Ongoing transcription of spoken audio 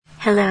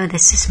Hello,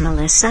 this is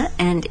Melissa,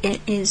 and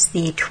it is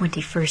the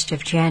 21st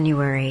of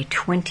January,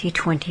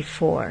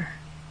 2024.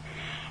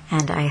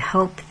 And I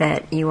hope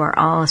that you are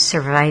all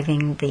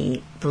surviving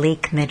the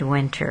bleak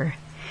midwinter.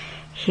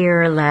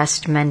 Here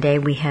last Monday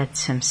we had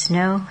some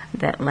snow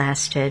that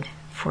lasted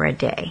for a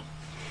day.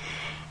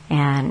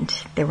 And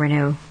there were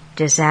no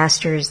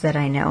disasters that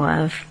I know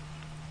of.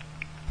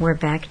 We're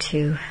back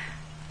to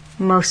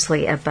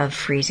mostly above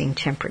freezing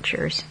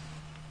temperatures.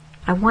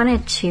 I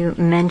wanted to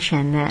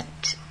mention that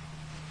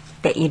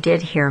you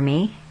did hear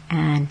me,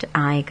 and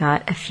I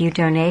got a few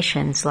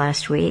donations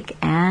last week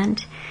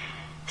and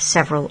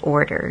several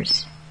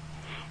orders.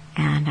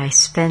 And I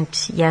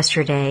spent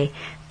yesterday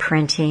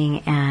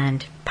printing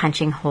and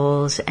punching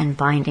holes and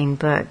binding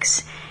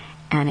books,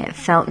 and it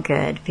felt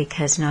good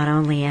because not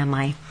only am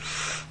I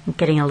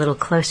getting a little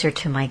closer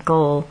to my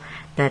goal,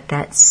 but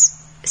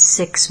that's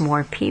 6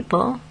 more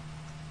people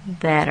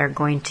that are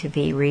going to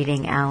be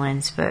reading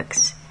Alan's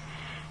books.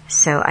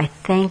 So I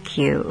thank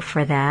you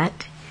for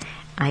that.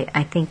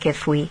 I think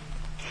if we,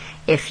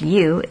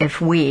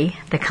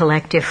 the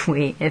collective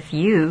we, if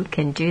you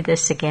can do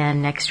this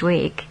again next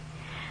week,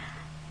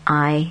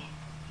 I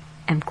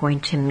am going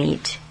to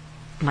meet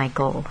my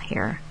goal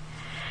here.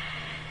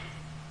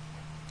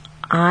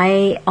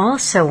 I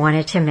also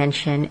wanted to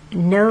mention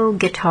no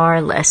guitar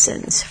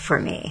lessons for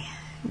me,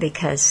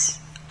 because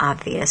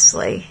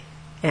obviously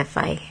if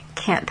I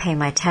can't pay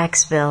my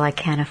tax bill, I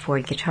can't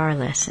afford guitar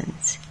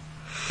lessons.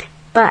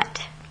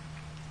 But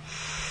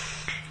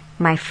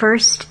my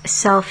first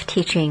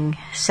self-teaching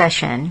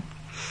session,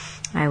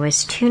 I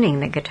was tuning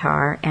the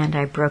guitar and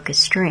I broke a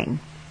string.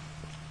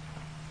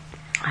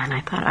 And I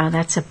thought, oh,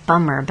 that's a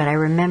bummer. But I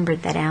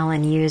remembered that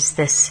Alan used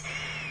this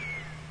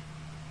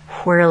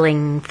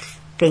whirling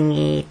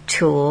thingy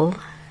tool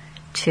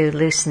to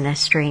loosen the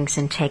strings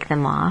and take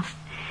them off.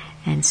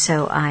 And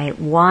so I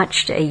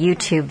watched a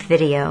YouTube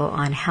video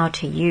on how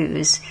to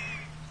use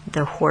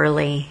the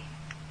whirling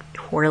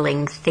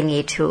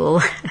thingy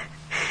tool.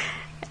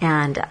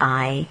 And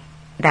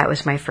that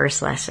was my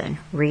first lesson,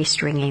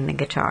 restringing the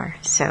guitar.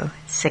 So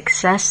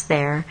success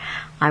there.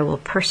 I will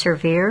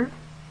persevere,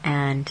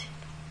 and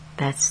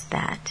that's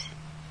that.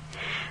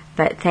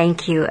 But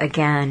thank you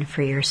again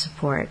for your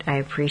support. I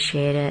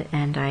appreciate it,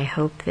 and I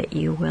hope that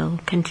you will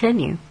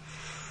continue.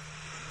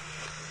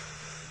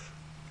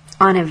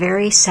 On a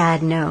very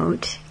sad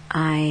note,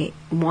 I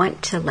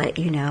want to let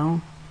you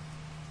know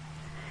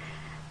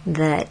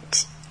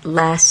that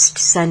last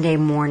Sunday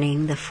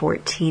morning, the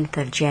 14th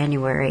of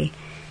January,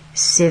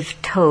 Siv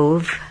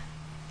Tove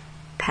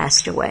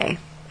passed away.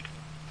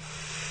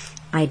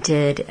 I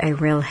did a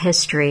real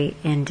history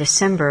in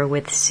December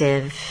with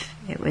Siv.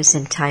 It was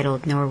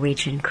entitled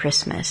Norwegian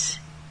Christmas.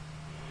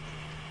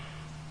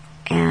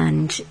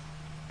 And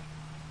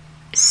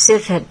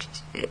Siv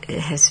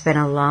has been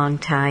a long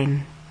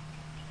time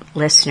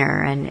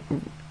listener and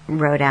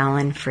wrote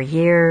Alan for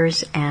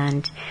years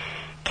and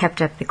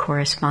kept up the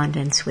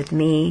correspondence with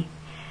me.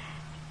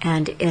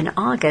 And in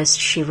August,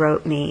 she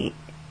wrote me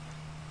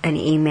an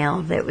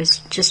email that was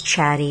just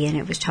chatty, and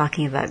it was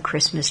talking about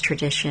Christmas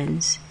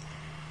traditions.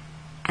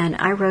 And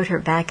I wrote her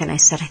back and I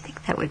said, I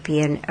think that would be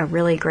a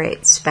really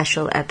great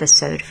special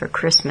episode for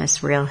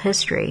Christmas Real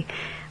History.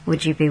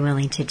 Would you be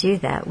willing to do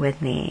that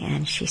with me?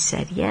 And she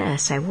said,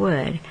 yes, I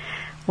would.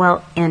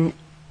 Well, in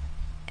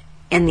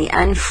the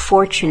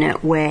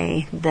unfortunate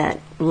way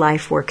that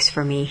life works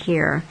for me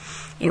here,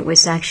 it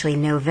was actually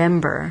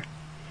November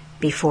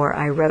before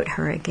I wrote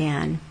her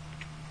again.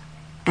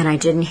 And I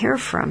didn't hear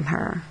from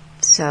her.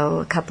 So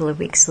a couple of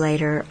weeks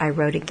later, I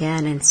wrote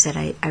again and said,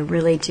 I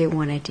really do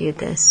want to do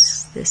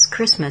this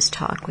Christmas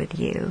talk with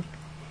you.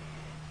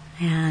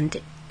 And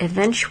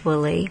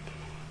eventually,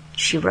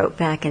 she wrote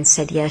back and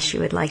said, yes, she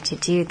would like to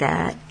do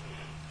that.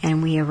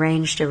 And we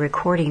arranged a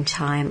recording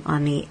time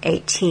on the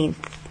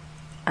 18th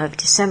of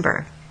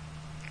December.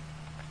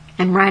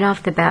 And right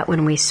off the bat,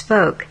 when we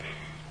spoke,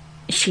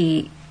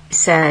 she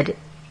said,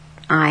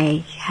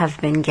 I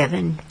have been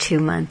given 2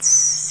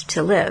 months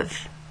to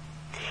live.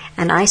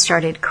 And I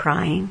started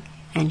crying,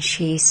 and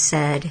she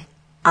said,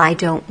 I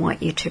don't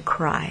want you to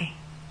cry.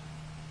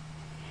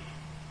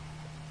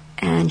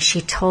 And she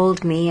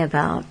told me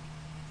about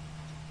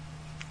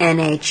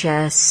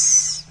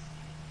NHS,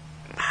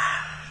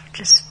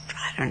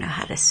 I don't know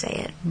how to say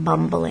it,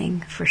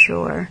 bumbling for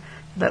sure,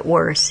 but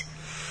worse.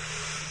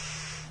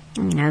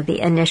 The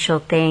initial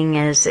thing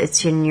is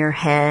it's in your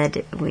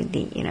head.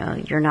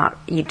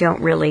 You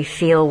don't really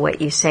feel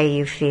what you say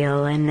you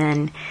feel, and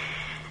then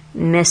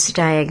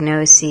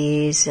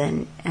misdiagnoses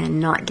and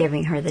not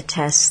giving her the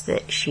tests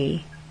that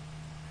she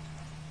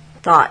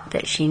thought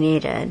that she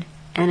needed.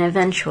 And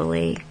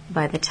eventually,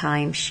 by the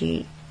time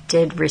she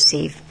did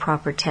receive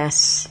proper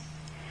tests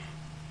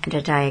and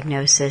a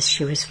diagnosis,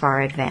 she was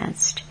far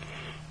advanced.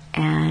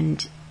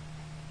 And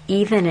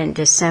even in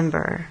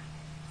December,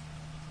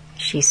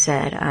 she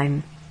said,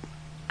 I'm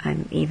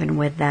even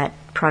with that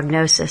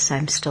prognosis,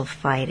 I'm still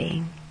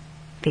fighting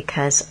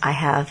because I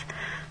have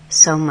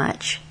so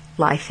much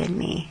life in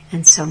me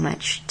and so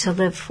much to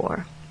live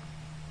for.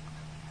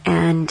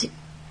 And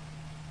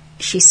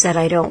she said,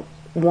 I don't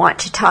want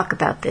to talk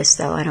about this,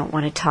 though. I don't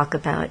want to talk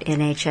about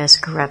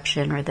NHS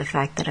corruption or the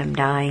fact that I'm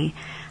dying.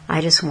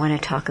 I just want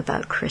to talk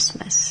about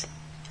Christmas.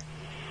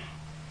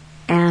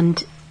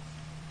 And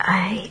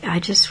I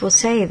just will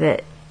say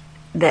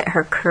that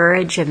her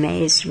courage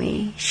amazed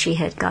me. She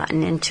had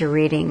gotten into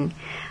reading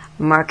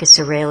Marcus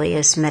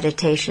Aurelius'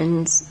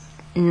 Meditations,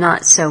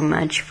 not so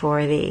much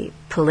for the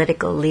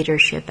political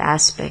leadership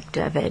aspect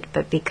of it,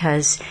 but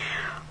because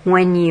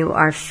when you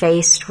are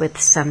faced with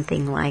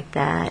something like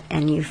that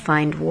and you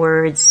find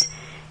words,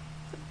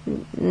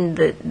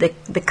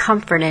 the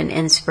comfort and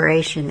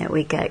inspiration that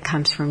we get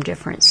comes from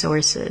different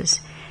sources.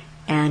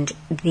 And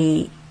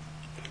the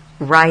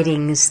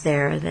writings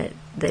there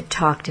that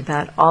talked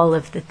about all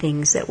of the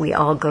things that we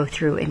all go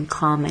through in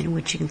common,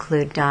 which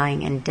include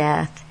dying and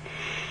death.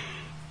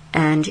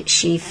 And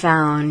she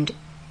found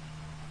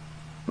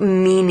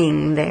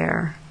meaning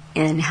there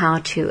in how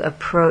to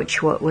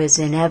approach what was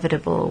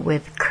inevitable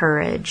with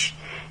courage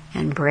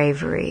and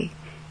bravery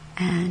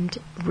and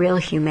real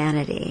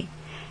humanity.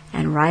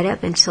 And right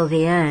up until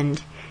the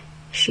end,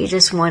 she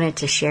just wanted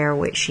to share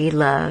what she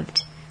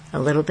loved, a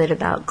little bit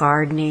about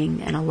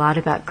gardening and a lot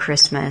about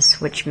Christmas,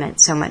 which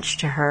meant so much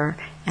to her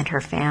and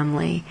her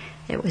family.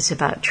 It was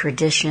about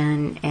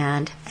tradition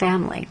and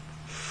family.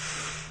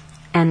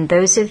 And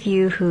those of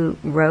you who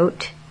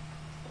wrote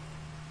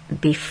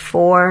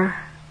before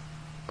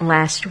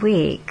last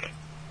week,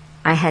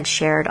 I had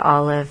shared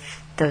all of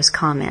those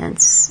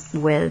comments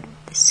with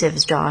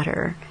Siv's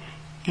daughter,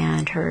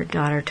 and her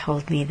daughter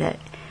told me that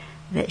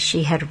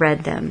she had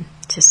read them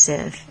to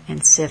Siv, and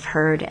Siv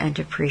heard and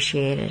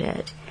appreciated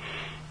it.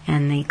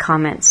 And the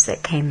comments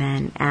that came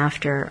in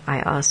after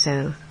I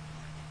also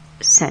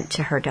sent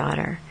to her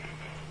daughter,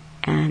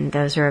 and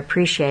those are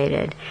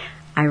appreciated.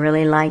 I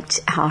really liked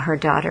how her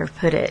daughter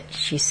put it.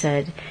 She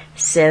said,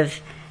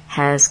 Siv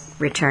has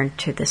returned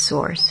to the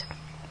source.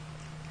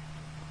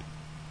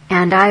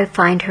 And I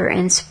find her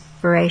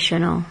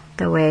inspirational,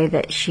 the way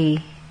that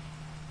she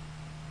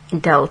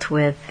dealt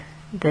with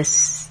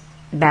this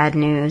bad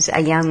news. A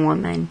young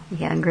woman,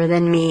 younger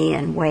than me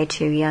and way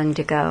too young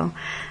to go,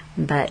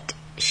 but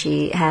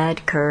she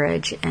had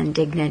courage and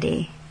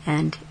dignity,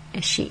 and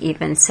she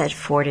even said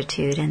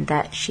fortitude, and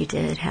that she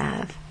did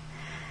have.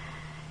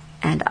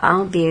 And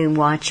I'll be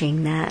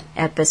watching that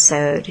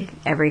episode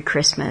every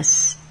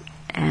Christmas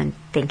and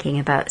thinking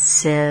about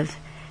Siv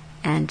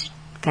and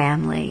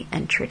family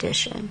and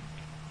tradition.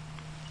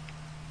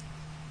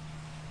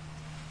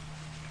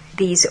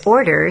 These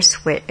orders,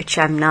 which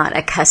I'm not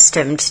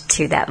accustomed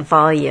to that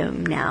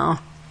volume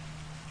now,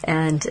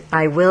 and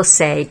I will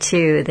say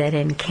too that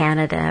in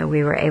Canada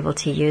we were able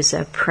to use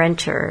a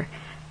printer,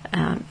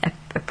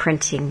 a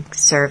printing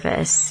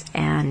service,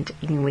 and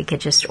we could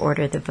just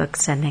order the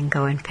books and then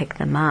go and pick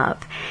them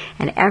up.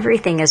 And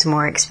everything is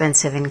more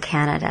expensive in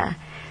Canada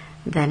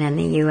than in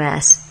the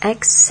U.S.,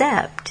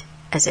 except,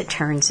 as it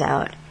turns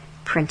out,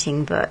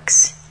 printing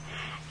books.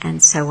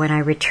 And so when I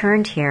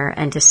returned here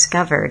and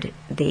discovered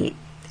the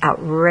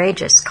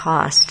outrageous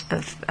cost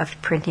of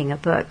printing a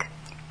book,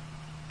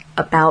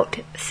 about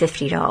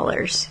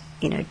 $50,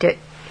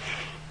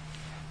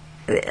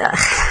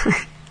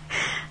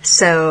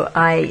 so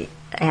I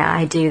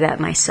do that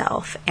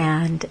myself,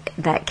 and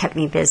that kept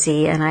me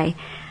busy, and I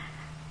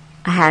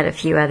had a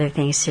few other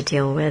things to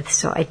deal with,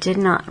 so I did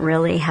not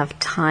really have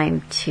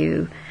time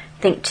to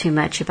think too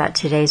much about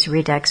today's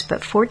Redux,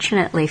 but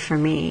fortunately for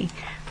me,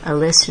 a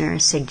listener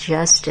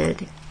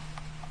suggested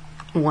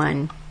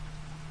one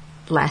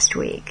last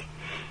week.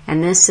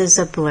 And this is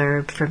a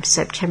blurb from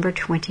September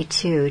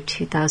 22,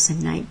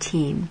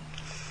 2019.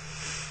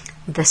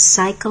 The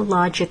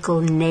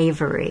psychological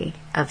knavery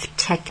of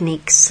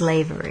technique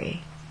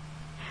slavery,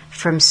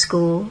 from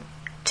school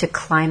to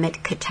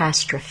climate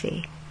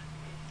catastrophe,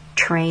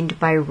 trained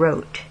by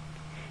rote,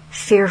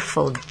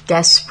 fearful,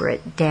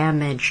 desperate,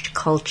 damaged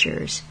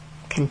cultures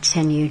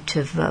continue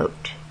to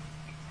vote.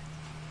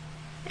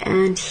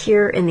 And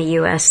here in the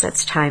U.S.,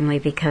 that's timely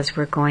because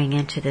we're going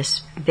into this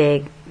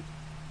big,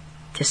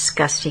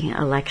 disgusting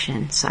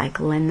election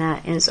cycle, and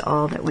that is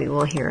all that we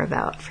will hear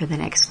about for the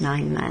next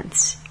 9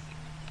 months.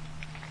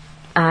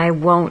 I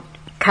won't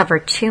cover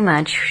too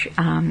much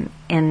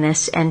in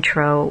this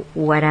intro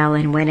what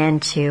Alan went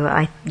into.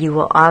 You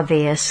will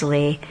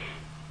obviously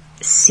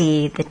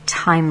see the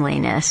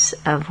timeliness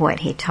of what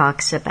he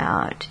talks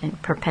about in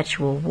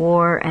perpetual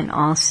war and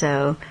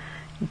also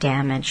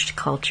damaged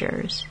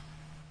cultures.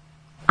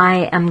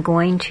 I am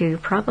going to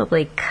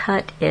probably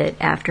cut it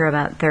after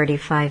about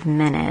 35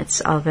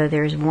 minutes, although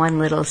there's one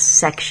little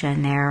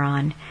section there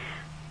on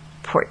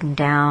Porton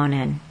Down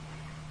and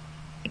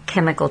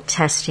chemical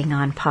testing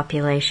on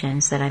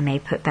populations that I may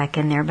put back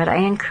in there. But I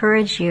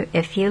encourage you,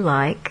 if you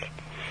like,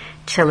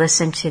 to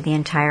listen to the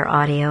entire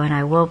audio, and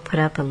I will put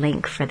up a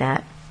link for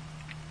that.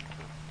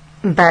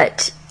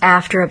 But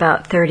after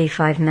about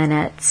 35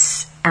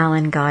 minutes,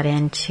 Alan got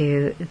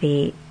into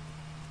the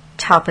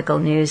topical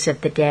news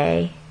of the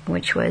day,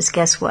 which was,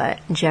 guess what,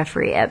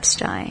 Jeffrey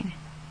Epstein.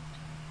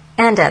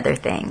 And other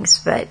things,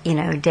 but,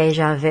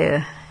 deja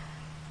vu,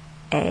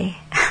 eh?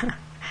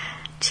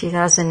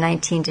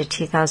 2019 to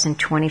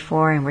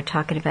 2024, and we're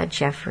talking about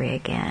Jeffrey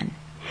again.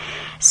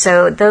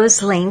 So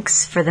those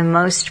links, for the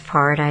most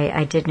part,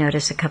 I did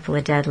notice a couple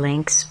of dead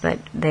links, but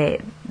the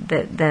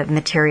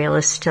material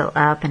is still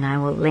up, and I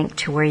will link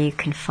to where you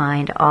can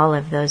find all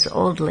of those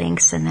old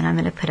links, and then I'm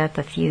going to put up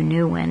a few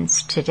new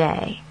ones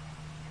today.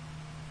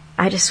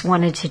 I just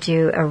wanted to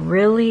do a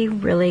really,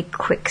 really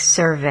quick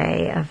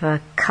survey of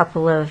a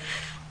couple of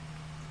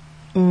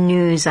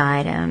news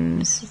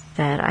items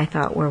that I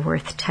thought were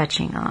worth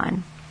touching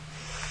on.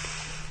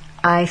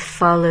 I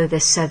follow the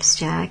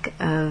Substack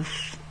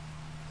of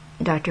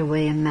Dr.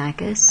 William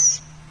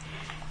Mackis,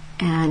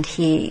 and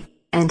he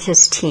and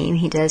his team,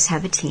 he does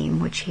have a team,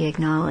 which he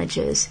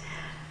acknowledges,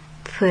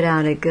 put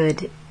out a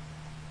good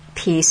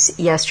piece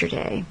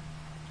yesterday,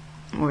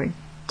 or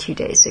 2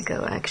 days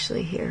ago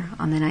actually, here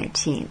on the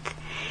 19th.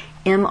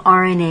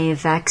 mRNA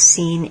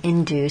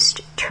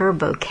vaccine-induced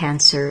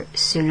turbo-cancer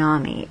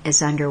tsunami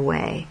is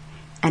underway,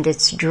 and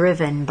it's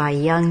driven by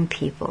young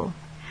people.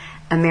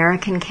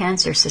 American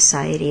Cancer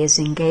Society is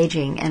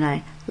engaging in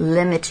a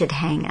limited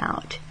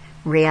hangout.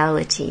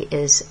 Reality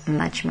is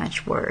much,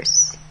 much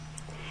worse.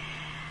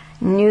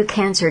 New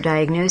cancer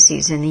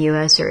diagnoses in the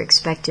U.S. are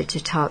expected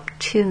to top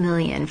 2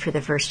 million for the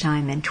first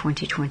time in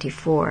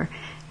 2024,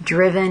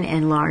 driven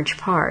in large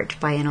part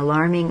by an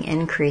alarming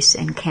increase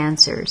in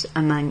cancers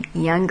among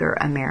younger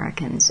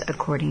Americans,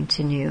 according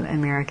to new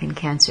American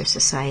Cancer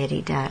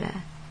Society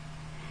data.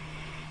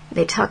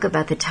 They talk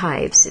about the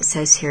types. It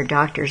says here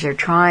doctors are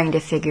trying to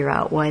figure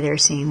out why they're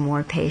seeing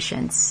more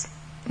patients,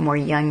 more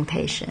young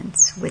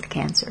patients with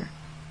cancer.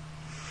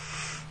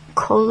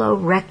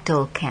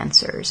 Colorectal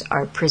cancers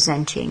are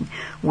presenting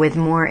with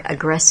more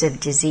aggressive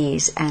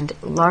disease and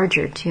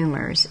larger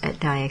tumors at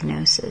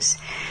diagnosis.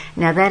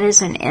 Now that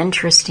is an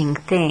interesting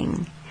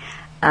thing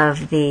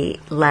of the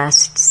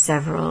last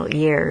several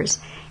years,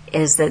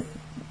 is that,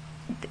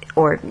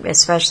 or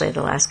especially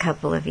the last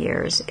couple of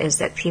years, is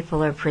that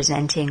people are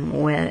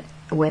presenting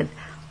with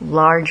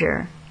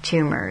larger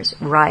tumors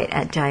right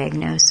at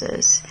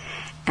diagnosis.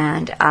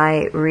 And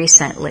I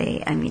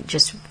recently,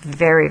 just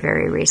very,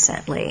 very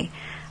recently,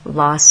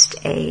 lost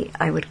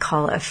I would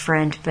call a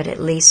friend, but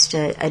at least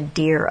a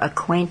dear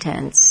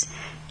acquaintance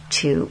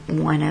to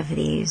one of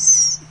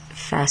these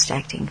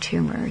fast-acting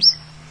tumors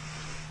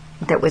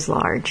that was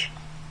large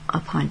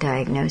upon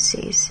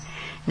diagnoses.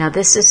 Now,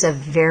 this is a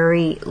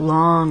very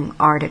long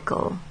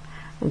article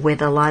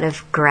with a lot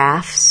of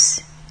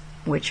graphs,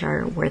 which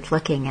are worth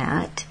looking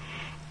at,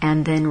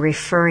 and then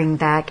referring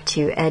back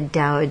to Ed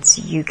Dowd's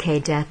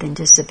UK death and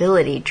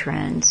disability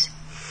trends,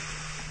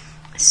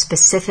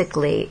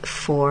 specifically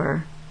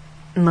for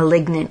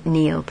malignant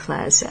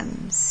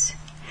neoplasms.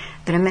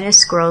 But I'm going to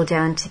scroll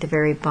down to the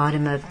very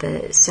bottom of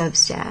the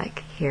Substack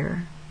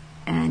here,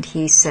 and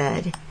he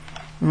said,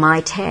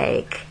 my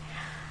take,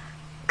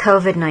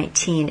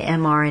 COVID-19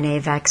 mRNA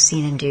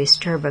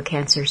vaccine-induced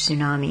turbocancer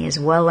tsunami is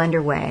well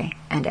underway,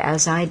 and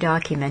as I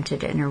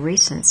documented in a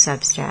recent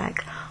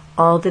Substack,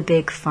 all the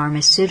big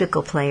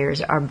pharmaceutical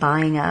players are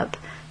buying up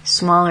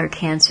smaller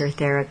cancer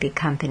therapy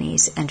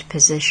companies and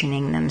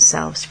positioning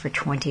themselves for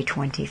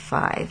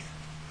 2025.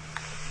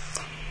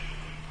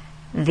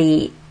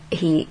 He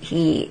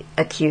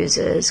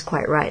accuses,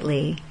 quite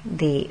rightly,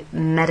 the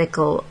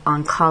medical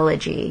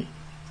oncology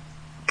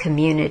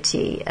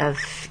community of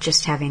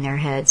just having their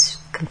heads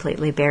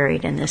completely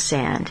buried in the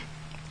sand.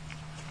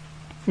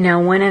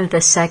 Now, one of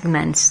the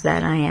segments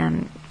that I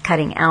am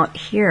cutting out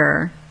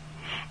here,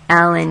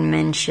 Alan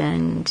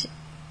mentioned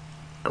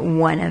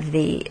one of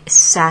the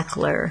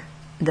Sackler,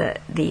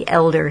 the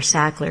elder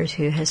Sacklers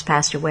who has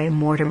passed away,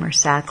 Mortimer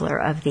Sackler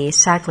of the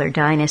Sackler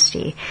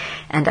dynasty.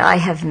 And I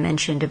have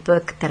mentioned a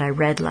book that I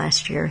read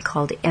last year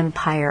called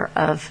Empire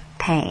of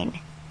Pain.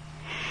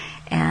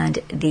 And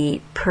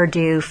the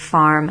Purdue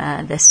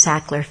Pharma, the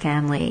Sackler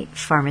family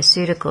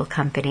pharmaceutical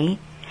company,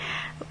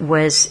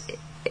 there's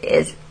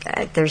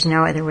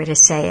no other way to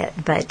say it,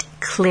 but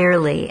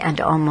clearly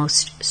and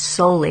almost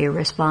solely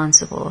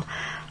responsible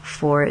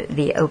for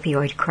the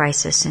opioid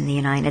crisis in the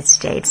United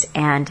States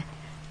and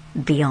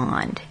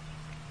beyond.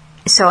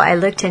 So I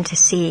looked in to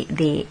see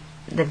the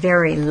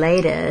very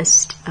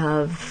latest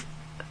of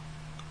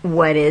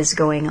what is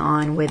going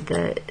on with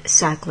the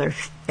Sackler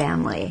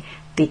family,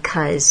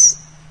 because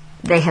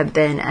they have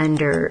been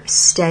under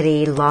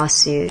steady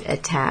lawsuit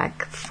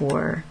attack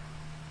for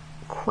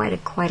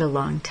quite a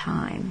long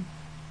time.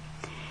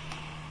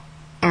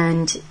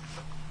 And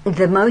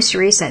the most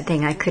recent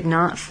thing, I could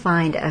not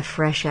find a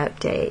fresh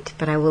update,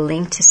 but I will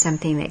link to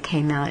something that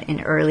came out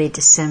in early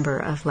December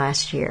of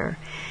last year.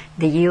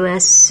 The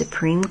U.S.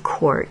 Supreme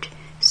Court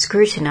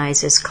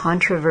scrutinizes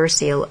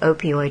controversial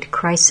opioid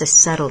crisis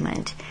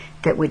settlement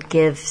that would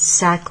give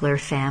Sackler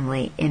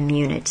family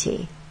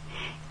immunity.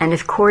 And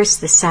of course,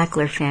 the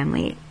Sackler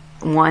family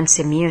wants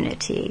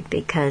immunity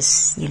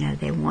because,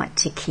 they want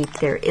to keep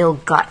their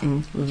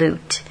ill-gotten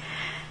loot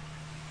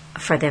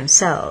for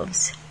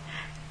themselves.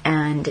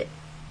 And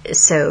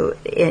so,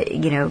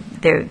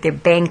 they're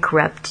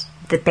bankrupt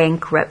the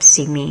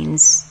bankruptcy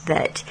means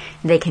that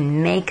they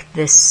can make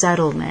this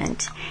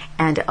settlement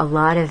and a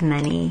lot of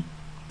money,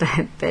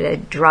 but a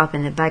drop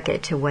in the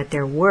bucket to what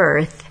they're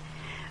worth,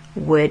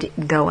 would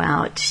go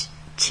out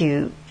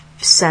to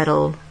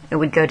settle. It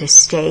would go to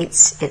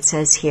states, it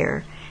says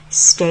here,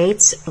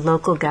 states,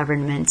 local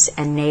governments,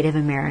 and Native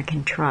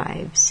American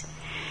tribes.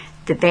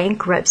 The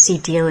bankruptcy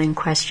deal in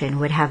question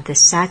would have the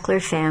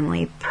Sackler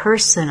family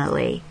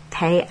personally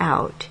pay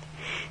out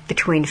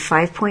between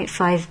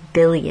 $5.5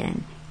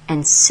 billion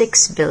and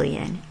 $6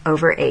 billion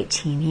over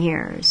 18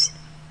 years.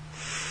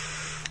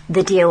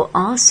 The deal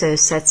also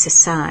sets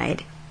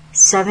aside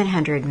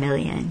 $700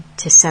 million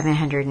to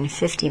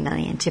 $750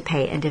 million to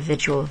pay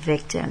individual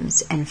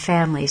victims and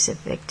families of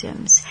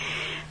victims.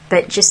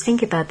 But just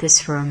think about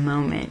this for a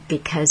moment,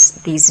 because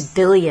these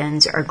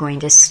billions are going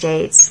to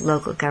states,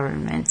 local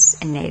governments,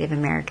 and Native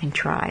American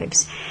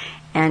tribes.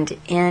 And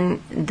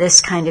in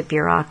this kind of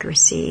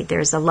bureaucracy,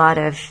 there's a lot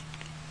of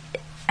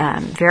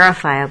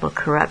verifiable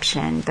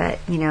corruption, but,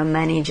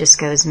 money just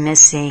goes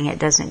missing. It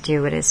doesn't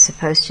do what it's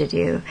supposed to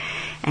do.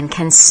 And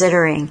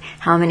considering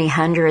how many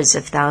hundreds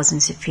of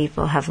thousands of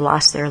people have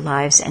lost their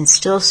lives and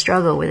still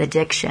struggle with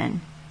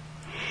addiction,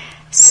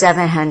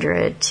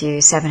 700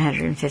 to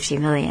 750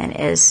 million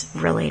is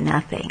really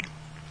nothing.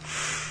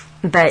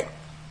 But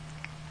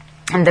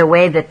the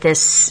way that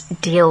this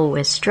deal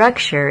was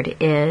structured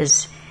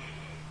is,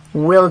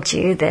 we'll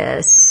do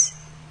this,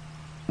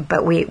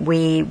 but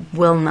we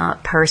will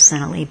not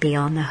personally be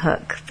on the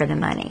hook for the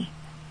money.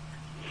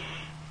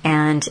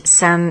 And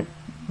some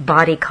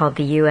body called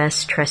the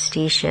U.S.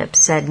 Trusteeship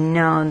said,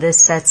 no,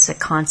 this sets a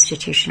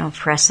constitutional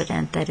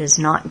precedent that is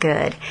not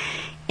good.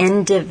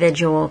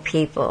 Individual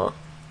people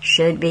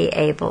should be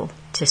able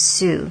to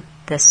sue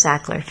the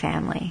Sackler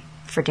family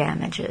for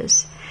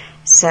damages.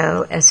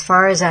 So as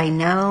far as I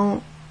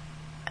know,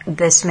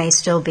 this may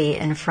still be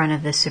in front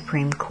of the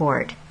Supreme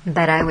Court,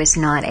 but I was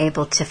not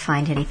able to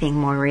find anything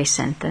more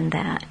recent than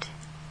that.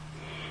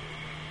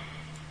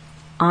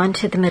 On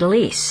to the Middle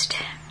East.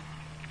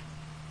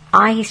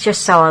 I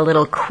just saw a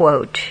little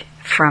quote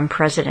from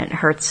President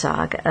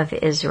Herzog of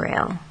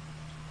Israel,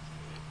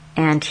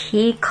 and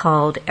he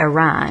called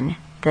Iran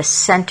the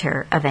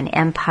center of an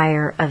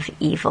empire of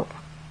evil.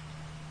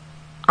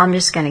 I'm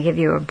just going to give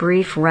you a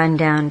brief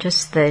rundown,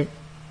 just a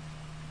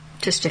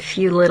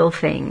few little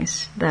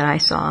things that I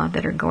saw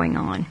that are going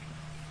on.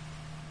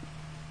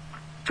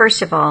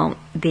 First of all,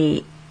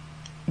 the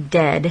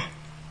dead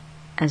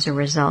as a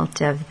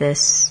result of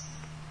this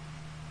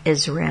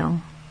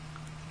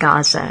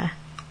Israel-Gaza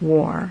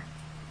war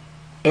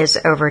is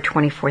over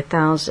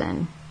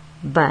 24,000,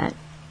 but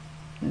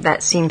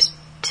that seems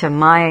to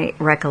my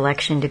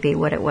recollection to be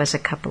what it was a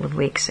couple of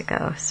weeks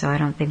ago, so I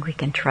don't think we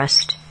can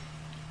trust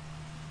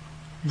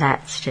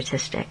that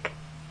statistic.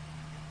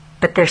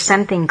 But there's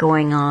something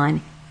going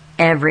on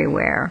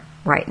everywhere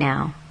right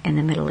now in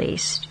the Middle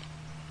East.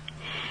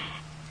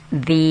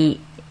 The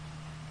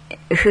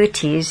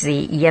Houthis,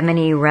 the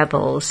Yemeni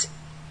rebels,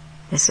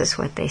 this is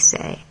what they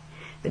say: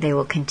 they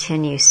will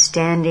continue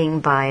standing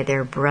by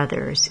their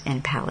brothers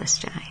in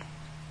Palestine.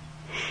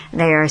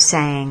 They are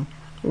saying,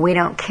 we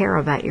don't care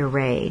about your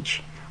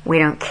rage. We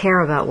don't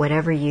care about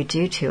whatever you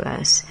do to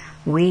us.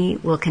 We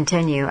will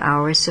continue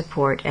our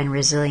support and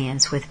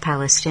resilience with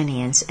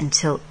Palestinians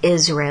until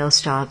Israel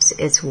stops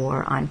its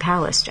war on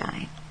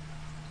Palestine.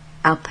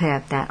 I'll put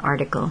up that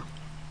article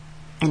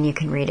and you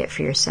can read it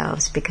for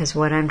yourselves, because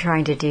what I'm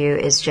trying to do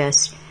is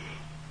just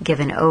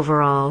give an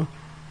overall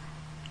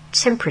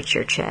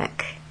temperature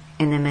check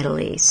in the Middle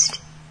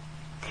East.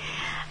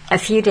 A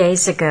few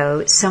days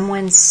ago,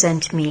 someone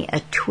sent me a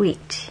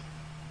tweet,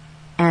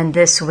 and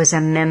this was a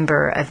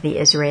member of the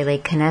Israeli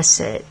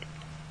Knesset,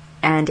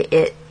 and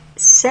it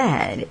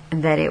said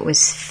that it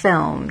was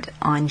filmed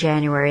on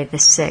January the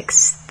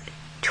 6th,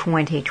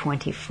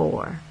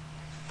 2024.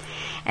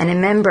 And a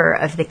member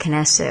of the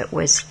Knesset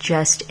was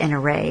just in a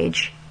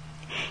rage.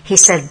 He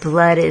said,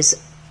 blood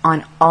is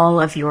on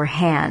all of your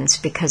hands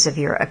because of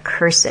your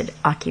accursed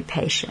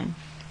occupation.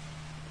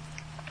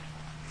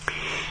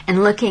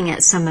 And looking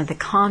at some of the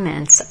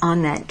comments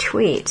on that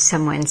tweet,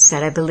 someone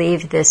said, I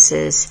believe this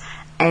is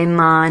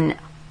Ayman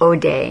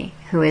Odeh,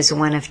 who is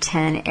one of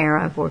 10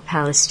 Arab or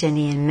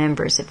Palestinian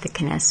members of the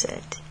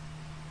Knesset.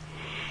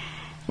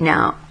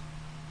 Now,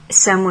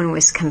 someone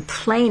was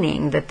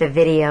complaining that the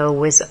video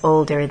was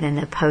older than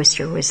the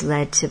poster was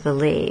led to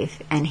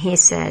believe, and he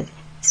said,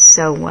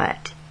 so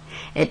what?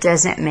 It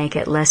doesn't make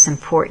it less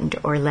important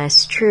or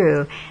less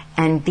true,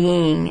 and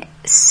being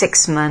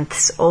 6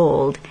 months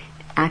old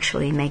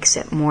actually makes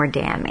it more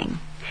damning.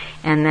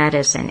 And that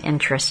is an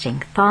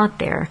interesting thought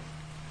there.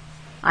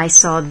 I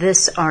saw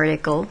this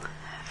article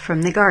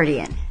from The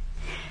Guardian.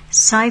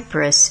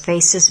 Cyprus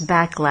faces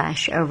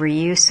backlash over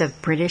use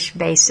of British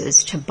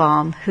bases to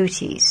bomb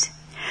Houthis.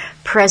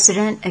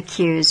 President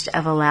accused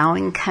of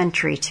allowing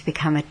country to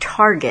become a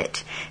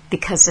target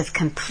because of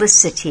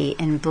complicity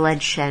in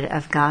bloodshed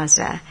of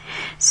Gaza.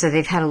 So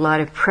they've had a lot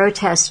of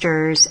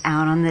protesters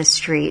out on the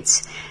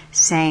streets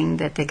saying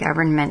that the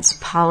government's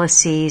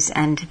policies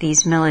and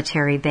these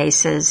military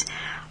bases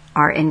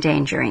are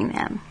endangering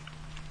them.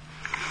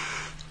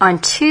 On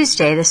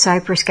Tuesday, the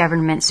Cyprus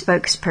government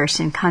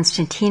spokesperson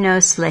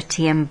Konstantinos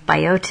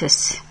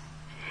Bailouts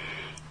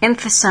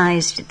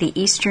emphasized the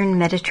eastern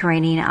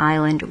Mediterranean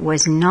island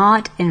was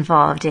not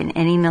involved in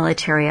any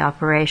military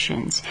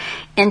operations,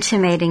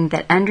 intimating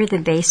that under the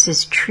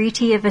base's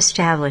Treaty of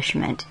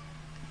Establishment,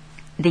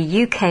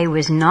 the UK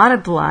was not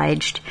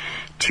obliged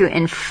to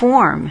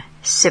inform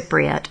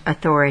Cypriot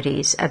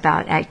authorities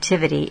about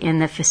activity in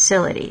the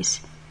facilities.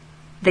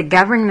 The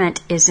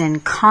government is in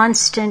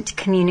constant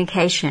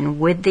communication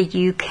with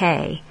the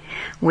UK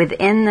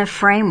within the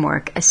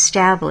framework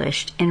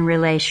established in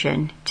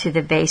relation to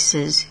the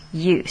base's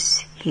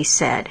use, he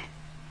said.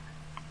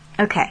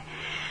 Okay,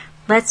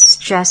 let's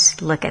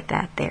just look at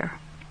that there.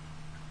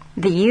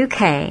 The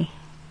UK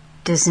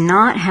does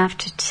not have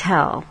to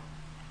tell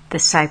the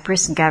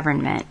Cyprus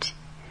government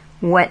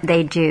what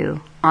they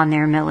do on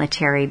their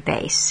military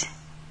base.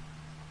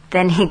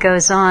 Then he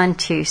goes on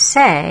to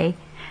say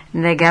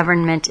the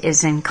government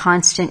is in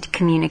constant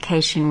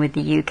communication with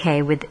the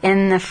UK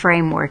within the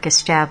framework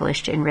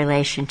established in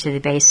relation to the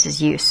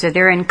base's use. So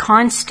they're in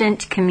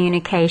constant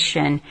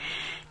communication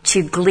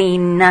to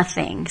glean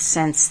nothing,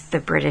 since the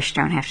British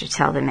don't have to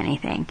tell them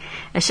anything.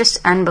 It's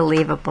just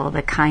unbelievable,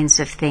 the kinds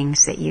of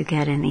things that you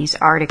get in these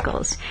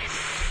articles.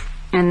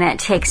 And that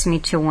takes me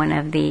to one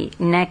of the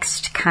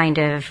next kind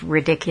of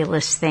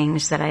ridiculous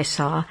things that I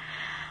saw.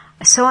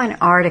 I saw an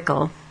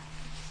article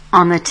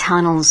on the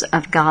tunnels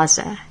of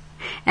Gaza.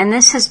 And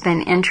this has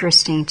been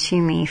interesting to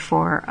me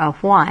for a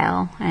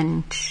while,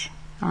 and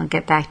I'll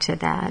get back to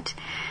that.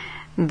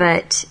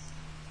 But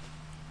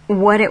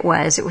what it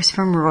was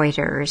from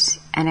Reuters,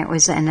 and it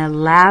was an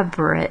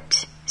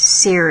elaborate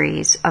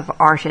series of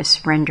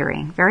artist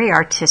rendering. Very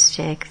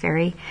artistic,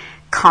 very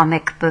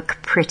comic book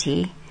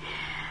pretty,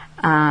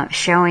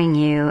 showing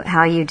you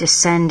how you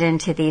descend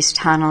into these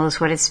tunnels,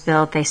 what it's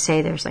built. They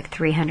say there's like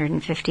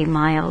 350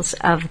 miles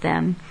of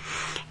them.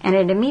 And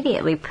it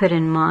immediately put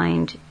in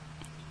mind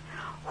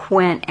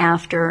when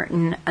after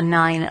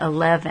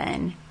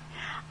 9/11,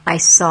 I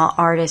saw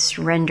artist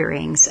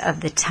renderings of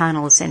the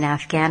tunnels in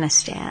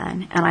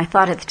Afghanistan, and I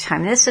thought at the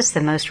time, this is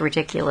the most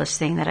ridiculous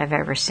thing that I've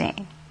ever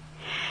seen.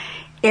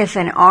 If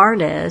an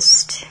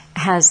artist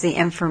has the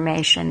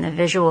information, the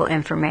visual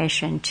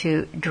information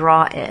to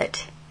draw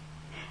it,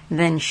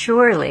 then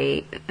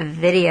surely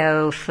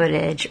video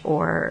footage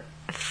or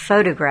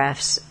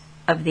photographs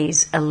of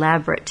these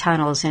elaborate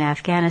tunnels in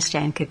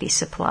Afghanistan could be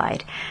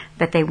supplied,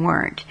 but they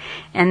weren't.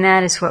 And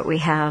that is what we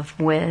have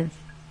with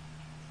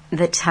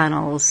the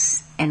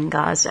tunnels in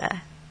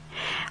Gaza.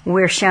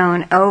 We're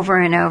shown over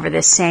and over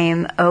the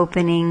same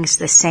openings,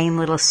 the same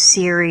little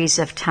series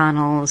of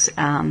tunnels,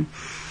 a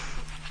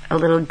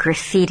little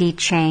graffiti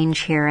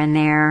change here and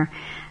there,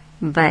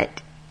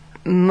 but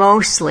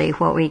mostly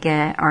what we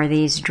get are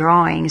these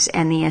drawings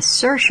and the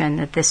assertion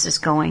that this is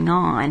going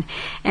on.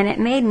 And it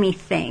made me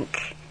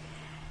think,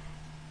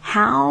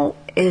 how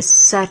is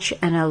such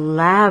an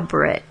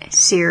elaborate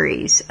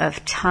series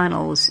of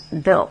tunnels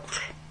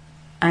built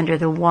under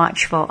the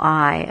watchful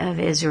eye of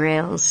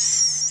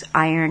Israel's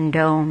Iron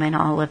Dome and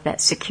all of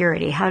that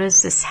security? How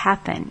does this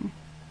happen?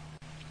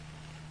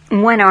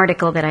 One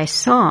article that I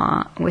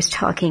saw was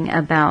talking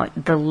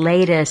about the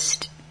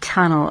latest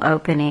tunnel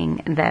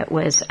opening that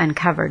was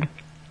uncovered.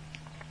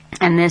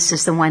 And this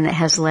is the one that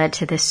has led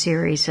to this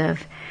series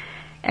of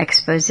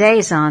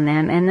exposés on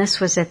them, and this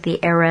was at the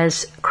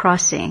Erez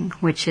crossing,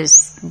 which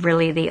is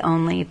really the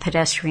only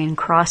pedestrian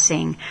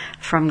crossing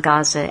from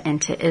Gaza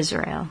into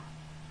Israel.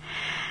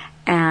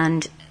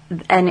 And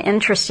an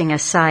interesting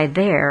aside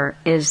there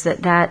is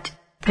that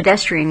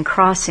pedestrian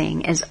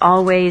crossing is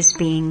always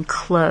being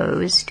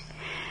closed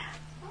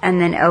and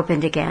then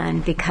opened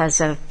again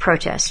because of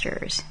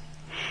protesters.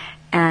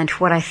 And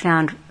what I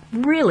found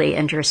really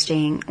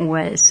interesting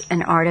was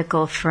an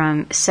article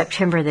from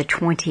September the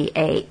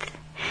 28th,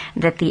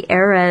 that the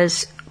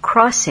Erez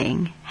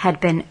crossing had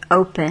been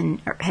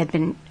opened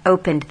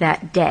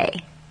that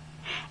day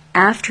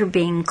after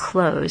being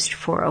closed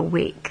for a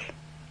week.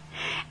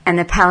 And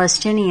the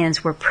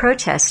Palestinians were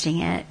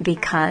protesting it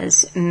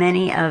because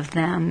many of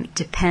them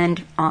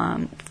depend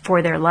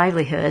for their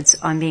livelihoods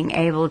on being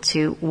able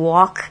to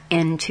walk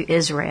into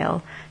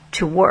Israel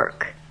to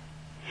work.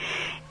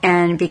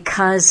 And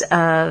because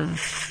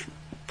of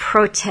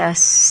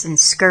protests and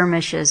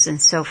skirmishes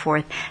and so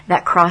forth,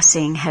 that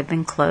crossing had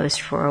been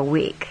closed for a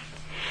week.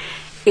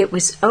 It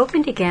was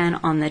opened again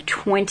on the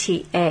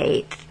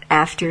 28th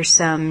after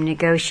some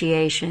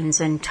negotiations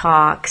and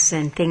talks,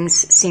 and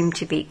things seemed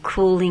to be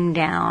cooling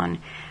down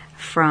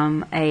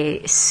from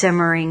a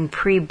simmering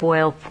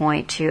pre-boil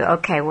point to,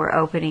 okay, we're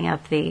opening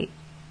up the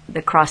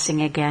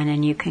crossing again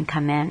and you can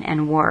come in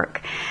and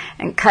work.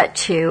 And cut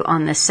to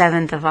on the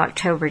 7th of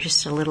October,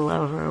 just a little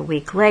over a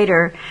week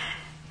later,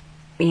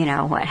 you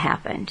know what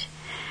happened.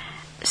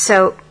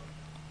 So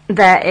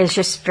that is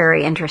just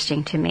very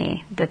interesting to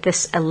me, that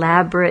this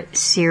elaborate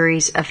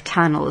series of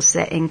tunnels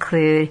that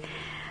include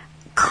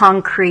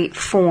concrete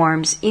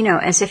forms,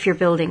 as if you're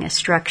building a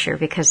structure,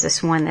 because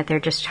this one that they're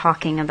just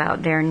talking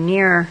about, they're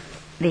near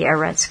the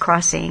Eretz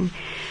crossing,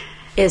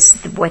 is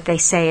what they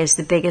say is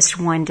the biggest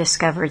one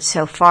discovered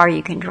so far.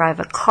 You can drive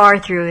a car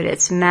through it.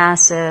 It's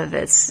massive.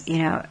 It's,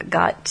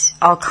 got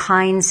all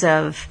kinds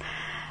of,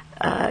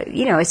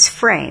 it's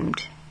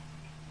framed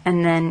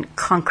and then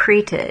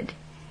concreted.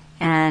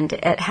 And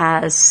it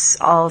has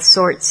all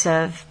sorts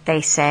of,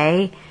 they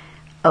say,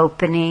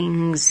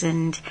 openings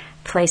and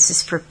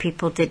places for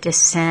people to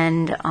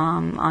descend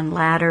on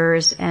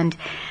ladders. And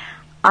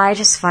I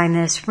just find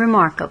this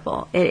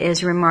remarkable. It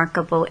is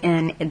remarkable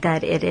in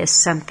that it is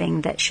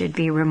something that should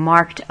be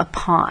remarked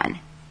upon.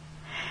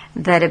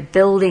 That a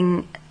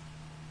building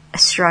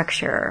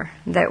structure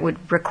that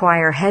would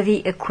require heavy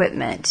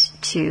equipment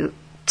to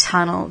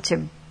tunnel,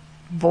 to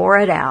bore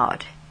it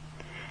out,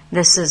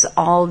 this is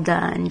all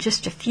done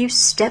just a few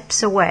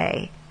steps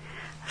away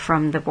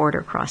from the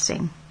border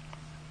crossing.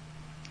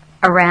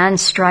 Iran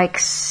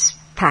strikes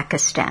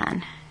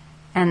Pakistan.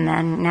 And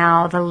then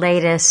now the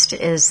latest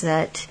is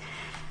that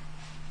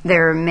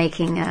they're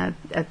making a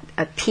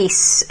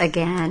peace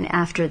again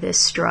after this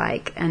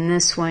strike. And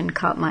this one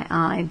caught my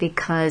eye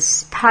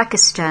because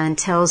Pakistan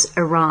tells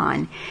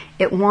Iran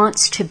it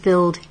wants to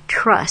build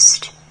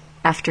trust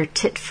after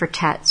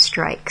tit-for-tat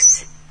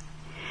strikes.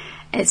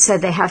 It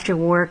said they have to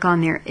work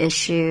on their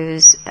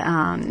issues.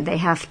 They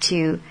have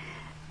to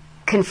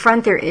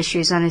confront their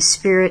issues on a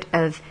spirit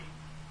of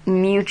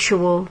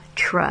mutual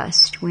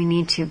trust. We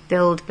need to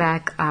build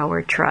back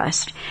our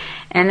trust.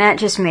 And that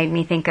just made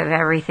me think of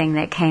everything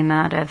that came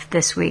out of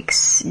this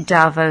week's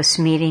Davos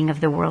meeting of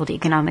the World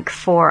Economic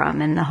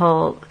Forum. And the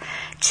whole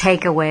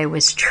takeaway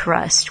was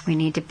trust. We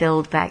need to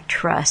build back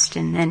trust.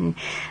 And then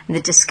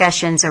the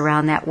discussions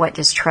around that, what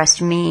does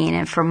trust mean?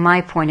 And from my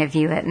point of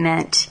view, it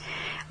meant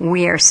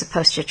we are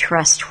supposed to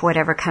trust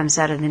whatever comes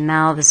out of the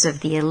mouths of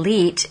the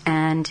elite,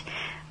 and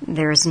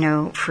there's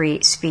no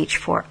free speech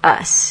for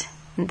us.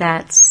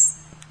 That's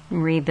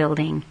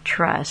rebuilding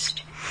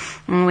trust.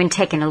 And when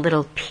taking a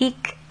little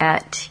peek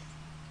at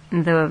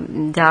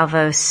the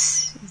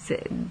Davos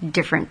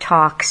different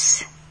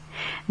talks,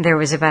 there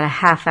was about a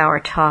half-hour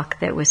talk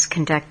that was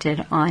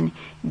conducted on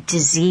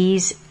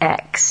disease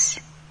X.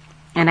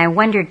 And I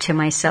wondered to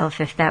myself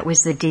if that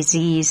was the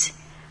disease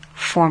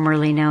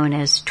formerly known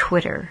as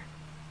Twitter.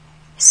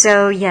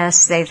 So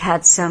yes, they've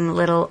had some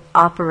little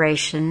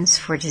operations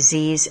for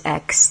disease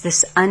X,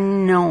 this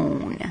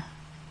unknown.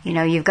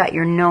 You've got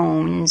your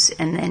knowns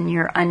and then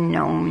your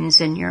unknowns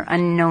and your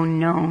unknown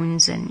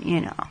knowns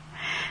and,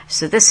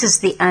 So this is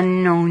the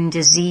unknown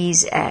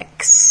disease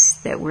X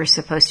that we're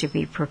supposed to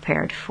be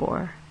prepared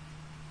for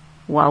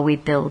while we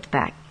build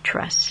back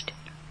trust.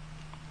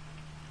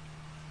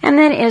 And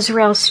then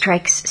Israel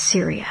strikes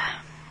Syria.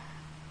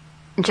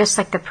 Just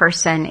like the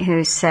person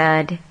who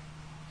said,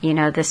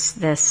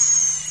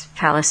 this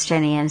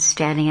Palestinian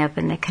standing up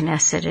in the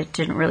Knesset, it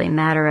didn't really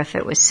matter if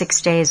it was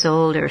 6 days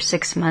old or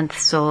 6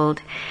 months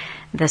old.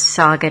 The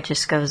saga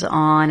just goes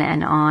on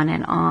and on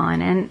and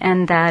on.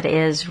 And that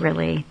is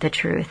really the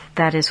truth.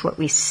 That is what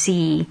we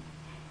see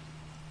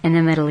in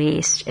the Middle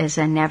East, is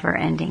a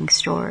never-ending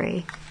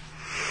story.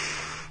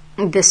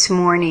 This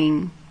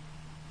morning,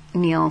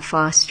 Neil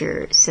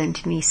Foster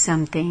sent me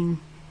something.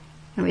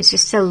 It was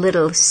just a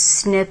little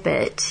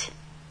snippet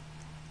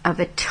of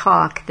a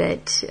talk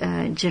that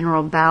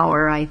General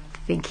Bauer, I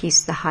think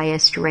he's the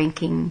highest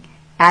ranking,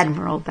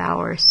 Admiral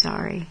Bauer,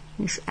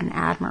 he's an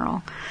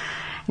admiral.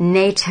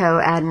 NATO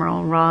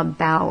Admiral Rob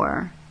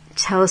Bauer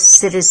tells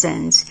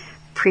citizens,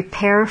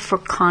 prepare for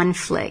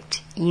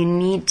conflict. You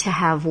need to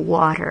have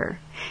water.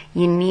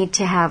 You need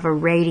to have a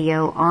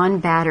radio on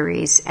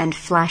batteries and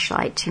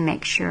flashlight to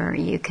make sure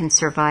you can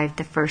survive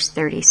the first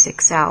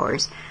 36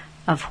 hours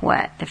of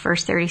what? The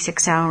first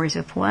 36 hours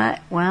of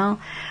what? Well,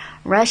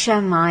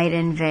 Russia might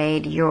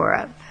invade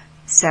Europe.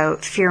 So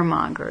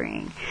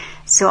fear-mongering.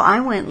 So I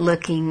went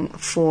looking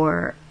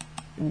for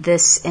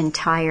this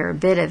entire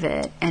bit of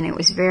it, and it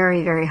was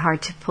very, very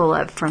hard to pull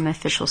up from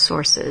official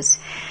sources.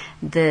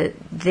 The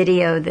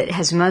video that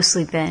has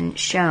mostly been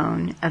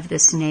shown of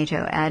this NATO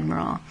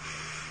admiral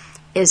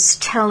is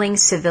telling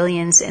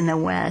civilians in the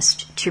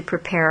West to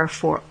prepare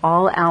for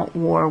all-out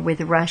war with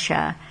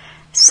Russia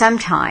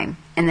sometime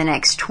in the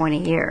next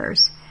 20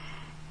 years.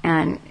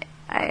 And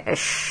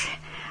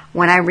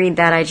when I read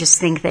that, I just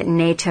think that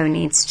NATO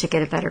needs to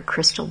get a better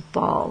crystal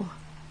ball.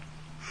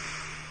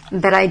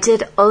 But I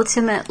did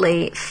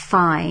ultimately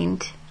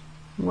find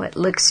what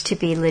looks to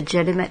be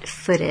legitimate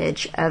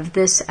footage of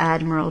this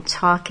admiral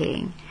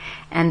talking,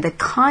 and the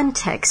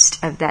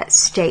context of that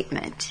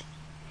statement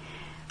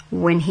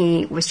when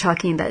he was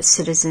talking about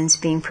citizens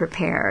being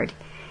prepared.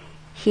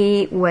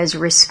 He was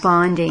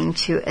responding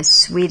to a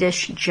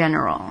Swedish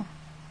general.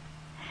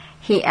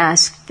 He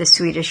asked the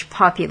Swedish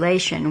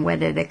population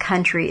whether the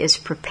country is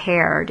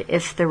prepared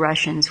if the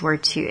Russians were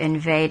to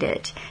invade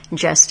it,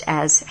 just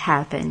as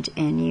happened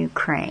in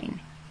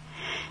Ukraine.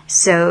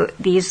 So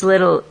these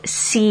little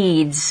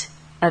seeds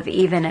of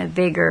even a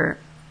bigger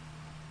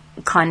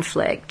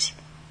conflict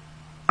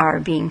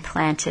are being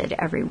planted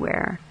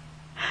everywhere.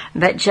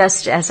 But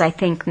just as I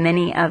think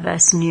many of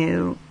us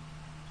knew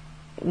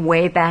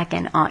way back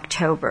in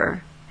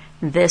October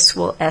this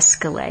will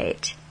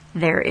escalate.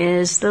 There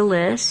is the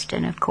list,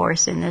 and of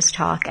course in this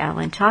talk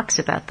Alan talks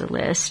about the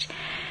list,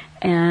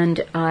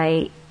 and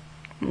I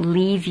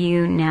leave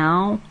you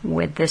now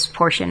with this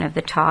portion of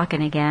the talk,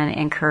 and again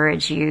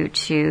encourage you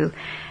to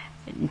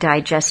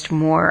digest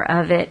more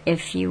of it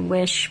if you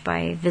wish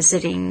by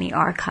visiting the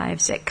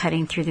archives at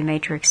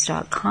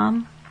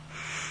cuttingthroughthematrix.com,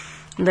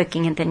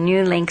 looking at the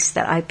new links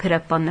that I put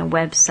up on the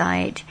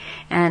website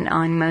and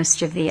on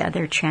most of the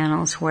other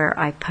channels where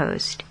I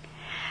post.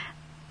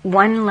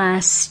 One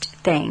last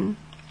thing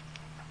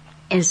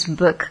is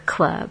book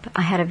club.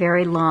 I had a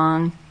very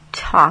long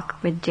talk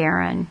with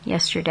Darren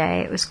yesterday.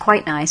 It was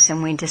quite nice,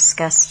 and we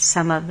discussed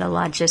some of the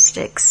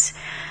logistics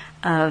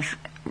of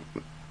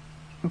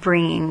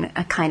bringing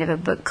a kind of a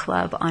book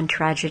club on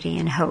tragedy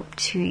and hope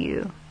to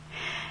you.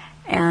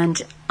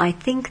 And I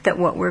think that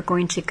what we're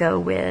going to go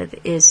with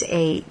is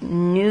a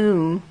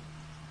new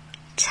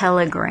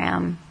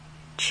Telegram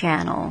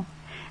channel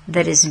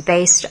that is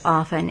based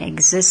off an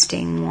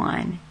existing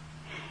one.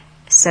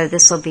 So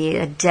this will be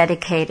a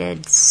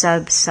dedicated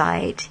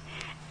sub-site,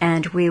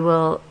 and we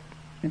will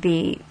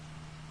be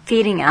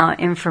feeding out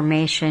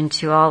information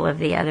to all of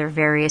the other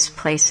various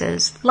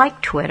places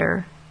like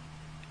Twitter,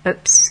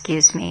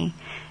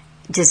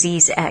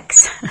 Disease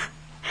X.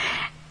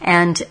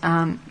 And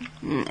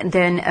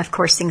then, of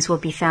course, things will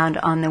be found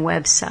on the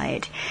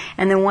website.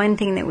 And the one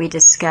thing that we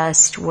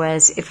discussed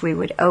was if we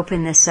would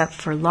open this up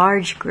for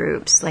large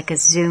groups, like a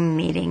Zoom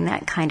meeting,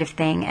 that kind of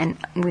thing. And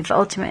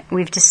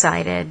we've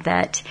decided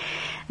that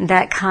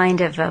that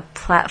kind of a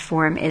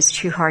platform is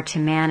too hard to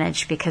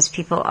manage because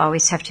people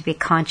always have to be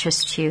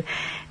conscious to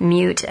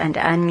mute and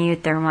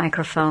unmute their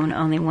microphone.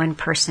 Only one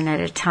person at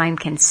a time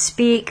can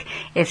speak.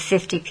 If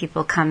 50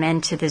 people come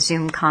into the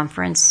Zoom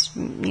conference,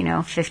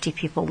 50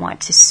 people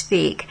want to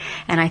speak.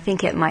 And I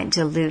think it might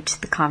dilute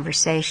the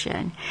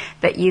conversation.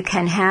 But you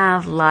can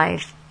have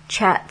live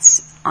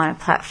chats on a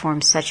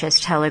platform such as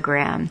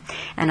Telegram.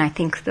 And I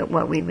think that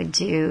what we would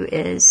do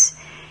is,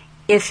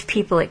 if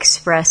people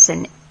express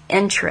an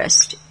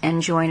interest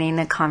in joining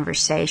the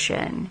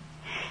conversation,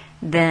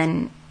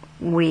 then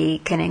we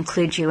can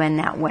include you in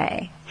that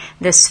way.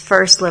 This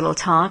first little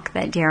talk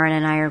that Darren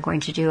and I are going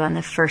to do on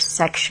the first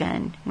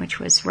section, which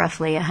was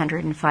roughly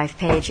 105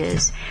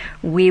 pages,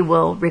 we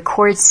will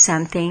record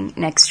something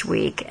next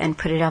week and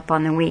put it up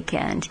on the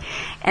weekend.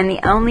 And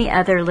the only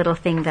other little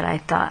thing that I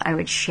thought I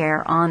would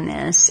share on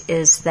this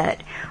is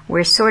that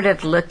we're sort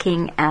of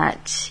looking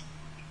at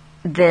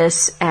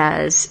this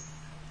as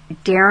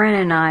Darren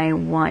and I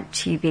want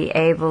to be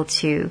able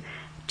to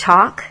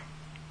talk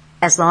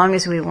as long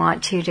as we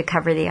want to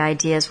cover the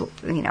ideas,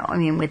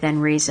 within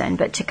reason,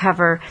 but to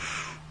cover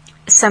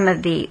some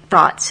of the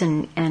thoughts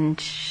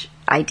and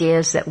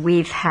ideas that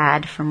we've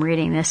had from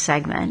reading this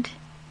segment.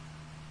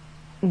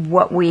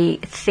 What we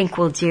think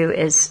we'll do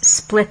is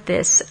split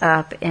this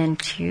up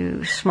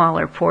into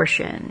smaller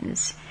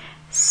portions.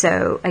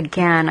 So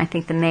again, I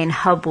think the main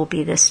hub will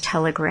be this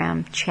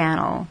Telegram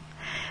channel,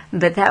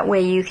 but that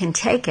way you can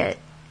take it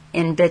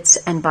in bits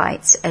and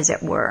bytes, as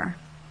it were.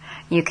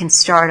 You can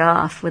start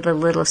off with a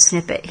little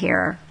snippet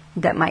here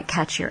that might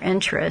catch your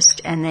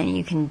interest, and then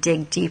you can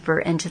dig deeper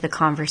into the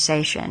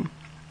conversation.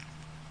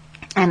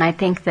 And I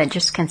think that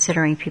just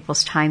considering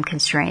people's time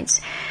constraints,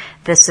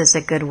 this is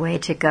a good way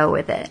to go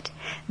with it.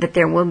 That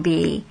there will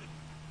be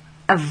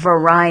a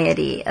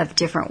variety of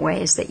different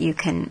ways that you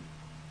can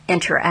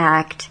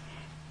interact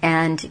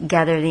and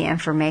gather the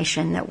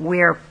information that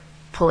we're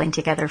pulling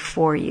together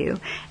for you,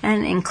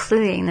 and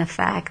including the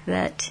fact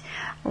that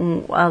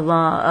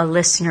a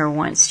listener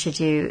wants to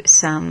do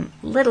some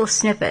little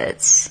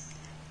snippets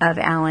of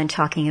Alan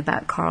talking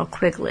about Carl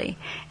Quigley,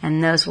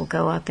 and those will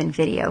go up in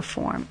video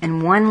form.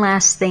 And one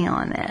last thing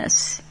on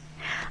this,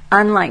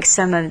 unlike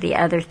some of the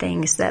other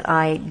things that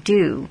I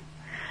do,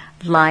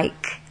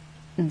 like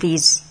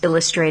these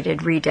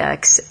illustrated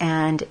Redux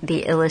and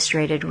the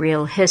illustrated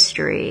Real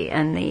History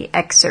and the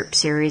excerpt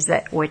series,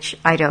 which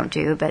I don't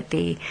do, but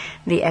the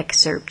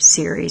excerpt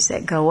series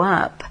that go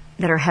up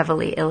that are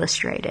heavily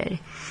illustrated.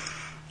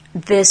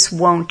 This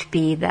won't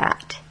be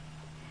that.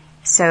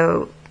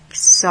 So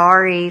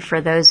sorry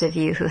for those of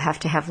you who have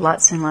to have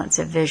lots and lots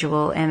of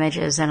visual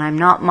images, and I'm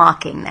not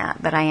mocking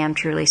that, but I am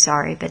truly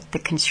sorry, but the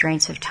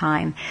constraints of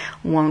time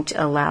won't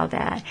allow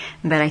that.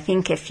 But I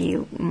think if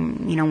you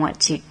want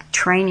to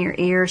train your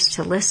ears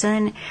to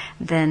listen,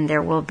 then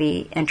there will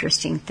be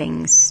interesting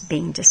things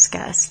being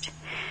discussed.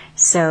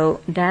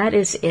 So that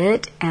is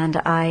it, and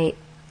I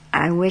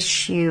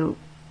wish you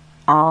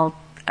all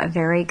a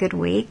very good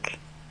week.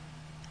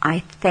 I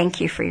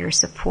thank you for your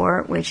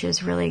support, which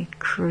is really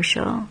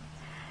crucial.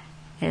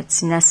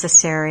 It's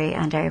necessary,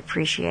 and I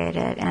appreciate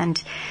it.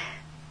 And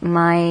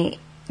my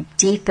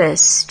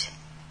deepest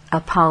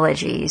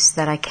apologies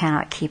that I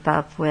cannot keep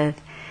up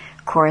with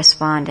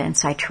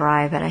correspondence. I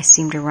try, but I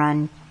seem to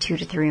run 2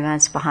 to 3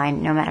 months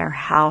behind no matter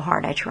how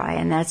hard I try.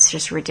 And that's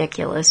just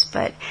ridiculous,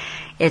 but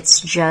it's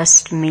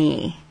just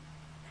me.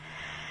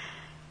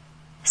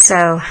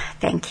 So,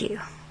 thank you.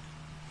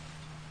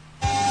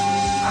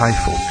 Hi,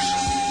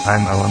 folks.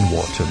 I'm Alan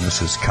Watt, and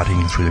this is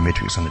Cutting Through the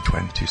Matrix on the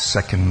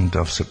 22nd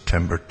of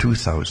September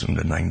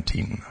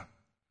 2019.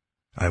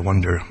 I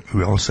wonder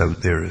who else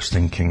out there is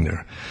thinking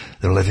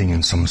they're living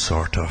in some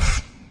sort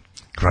of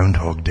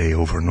Groundhog Day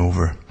over and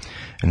over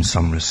in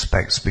some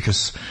respects,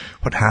 because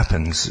what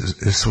happens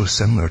is so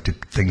similar to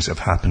things that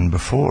have happened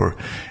before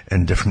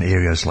in different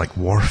areas like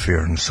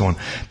warfare and so on.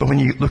 But when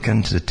you look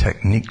into the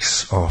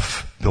techniques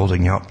of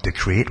building up to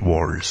create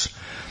wars,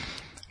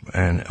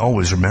 and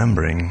always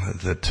remembering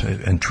that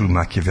in true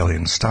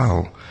Machiavellian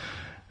style,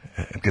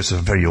 because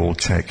it's a very old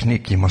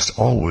technique, you must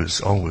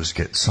always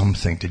get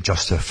something to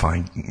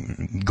justify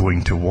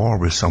going to war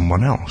with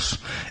someone else,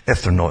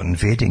 if they're not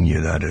invading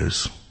you, that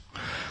is.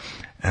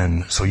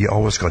 And so you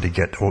always got to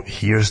get,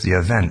 here's the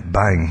event,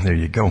 bang, there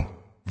you go.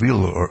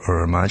 Real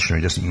or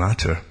imaginary doesn't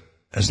matter,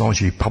 as long as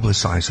you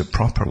publicize it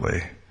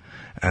properly.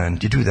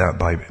 And you do that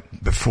by,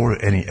 before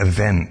any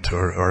event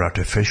or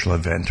artificial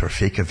event or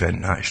fake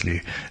event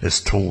actually is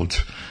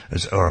told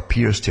or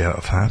appears to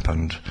have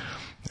happened,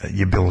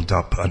 you build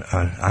up an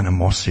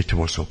animosity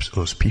towards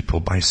those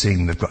people by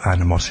saying they've got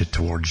animosity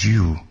towards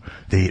you.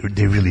 They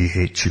really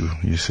hate you,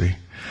 you see.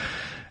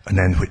 And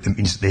then it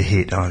means they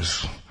hate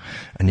us.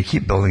 And you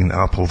keep building that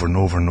up over and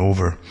over and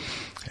over,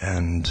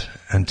 and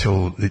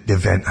until the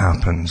event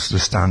happens, the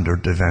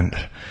standard event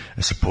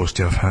is supposed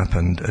to have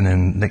happened, and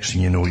then next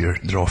thing you know,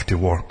 they're off to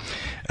war,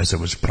 as it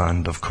was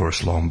planned, of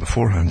course, long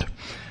beforehand.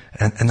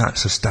 And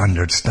that's a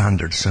standard,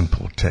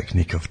 simple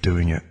technique of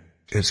doing it.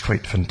 It's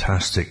quite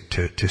fantastic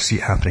to see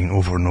it happening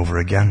over and over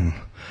again,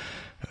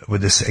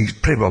 with this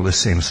pretty well the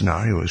same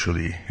scenarios,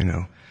 really, you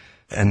know.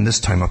 And this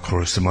time, of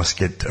course, they must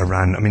get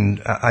Iran. I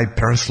mean, I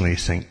personally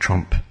think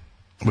Trump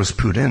was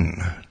put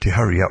in to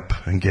hurry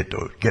up and get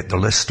the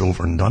list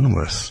over and done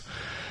with,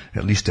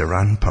 at least the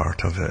Iran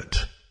part of it.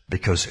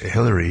 Because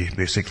Hillary,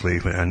 basically,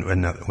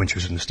 when she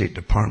was in the State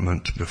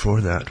Department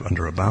before that,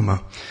 under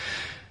Obama,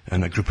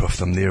 and a group of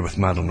them there with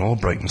Madeleine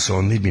Albright and so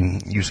on, they'd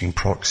been using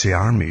proxy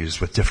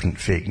armies with different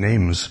fake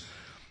names,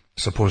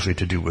 supposedly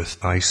to do with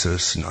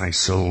ISIS and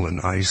ISIL and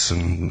ICE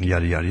and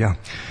yada yada yada.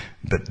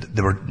 But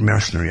they were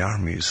mercenary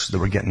armies that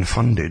were getting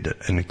funded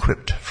and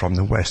equipped from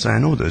the West. And I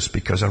know this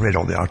because I read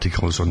all the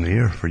articles on the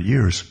air for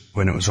years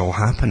when it was all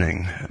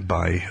happening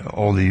by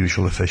all the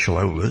usual official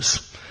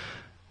outlets.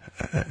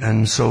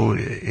 And so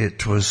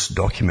it was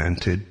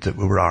documented that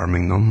we were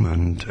arming them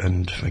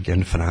and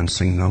again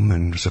financing them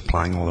and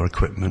supplying all their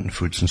equipment and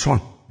foods and so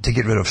on. To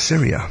get rid of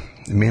Syria,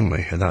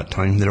 mainly at that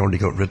time, they'd already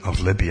got rid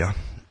of Libya.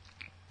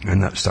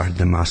 And that started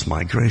the mass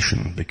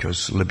migration,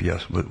 because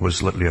Libya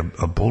was literally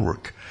a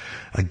bulwark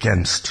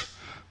against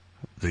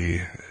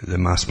the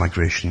mass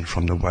migration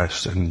from the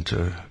West, and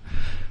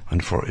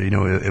for, you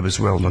know, it was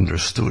well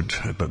understood,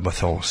 but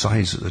with all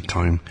sides at the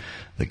time,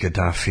 that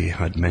Gaddafi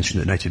had mentioned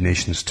at the United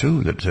Nations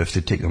too, that if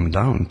they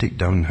take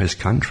down his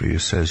country, he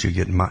says you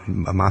get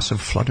a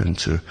massive flood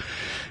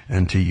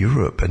into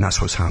Europe, and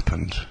that's what's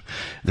happened.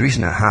 The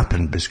reason it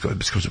happened is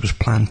because it was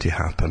planned to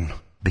happen.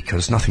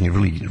 Because nothing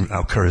really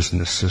occurs in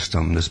this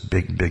system, this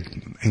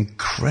big,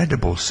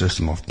 incredible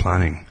system of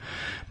planning,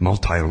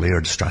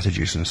 multi-layered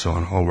strategies and so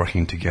on, all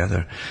working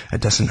together. It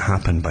doesn't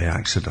happen by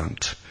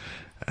accident.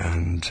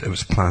 And it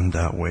was planned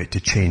that way to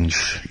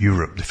change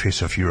Europe, the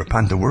face of Europe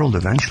and the world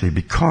eventually,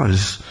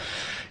 because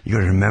you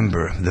got to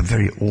remember the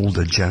very old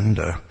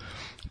agenda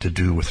to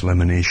do with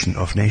elimination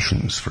of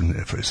nations, for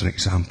as an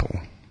example.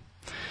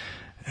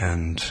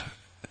 And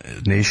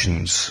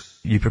nations,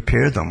 you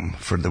prepare them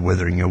for the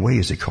withering away,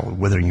 as they call it,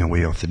 withering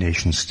away of the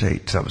nation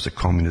state. That was a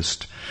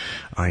communist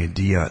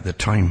idea at the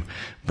time.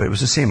 But it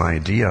was the same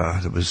idea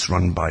that was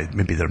run by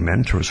maybe their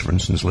mentors, for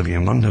instance, living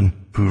in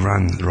London, who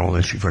ran the Royal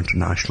Institute for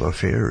International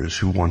Affairs,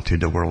 who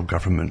wanted a world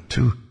government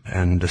too,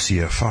 and the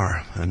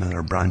CFR,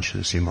 another branch of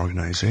the same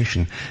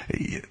organization,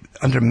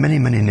 under many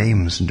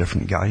names and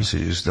different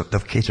guises, that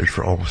they've catered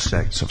for all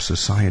sects of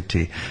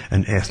society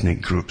and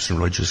ethnic groups and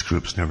religious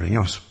groups and everything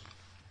else.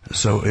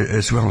 So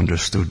it's well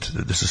understood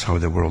that this is how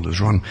the world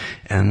is run.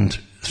 And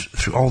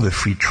through all the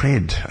free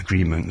trade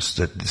agreements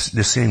that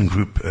the same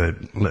group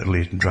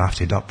literally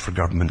drafted up for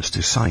governments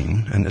to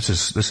sign, and this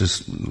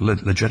is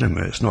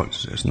legitimate. It's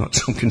not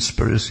some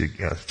conspiracy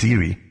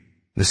theory.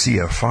 The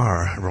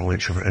CFR, Royal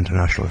Institute for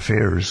International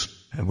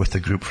Affairs, with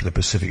the group for the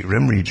Pacific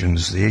Rim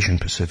regions, the Asian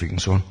Pacific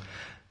and so on,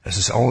 this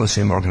is all the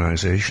same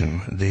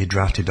organization. They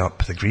drafted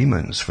up the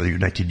agreements for the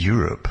United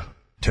Europe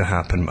to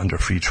happen under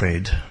free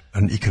trade,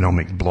 an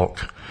economic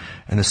bloc.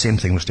 And the same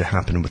thing was to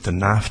happen with the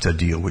NAFTA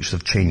deal, which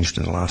they've changed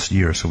in the last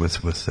year or so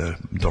with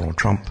Donald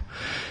Trump,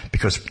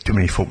 because too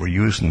many folk were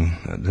using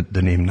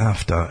the name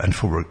NAFTA, and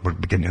folk were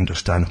beginning to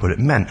understand what it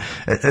meant.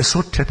 It's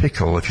so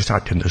typical, if you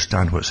start to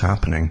understand what's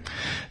happening,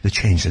 they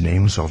change the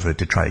names of it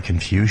to try to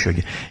confuse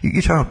you.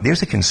 You talk,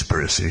 there's a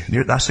conspiracy.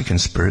 That's the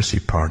conspiracy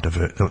part of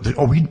it.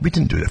 Oh, we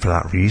didn't do it for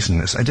that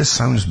reason. It just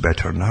sounds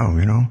better now,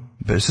 you know.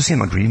 But it's the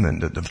same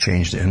agreement that they've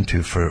changed it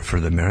into for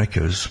the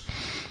Americas.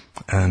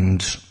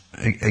 And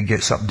it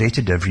gets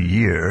updated every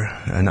year,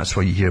 and that's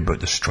why you hear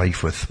about the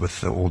strife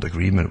with the old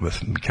agreement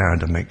with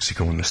Canada,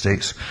 Mexico, and the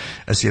States,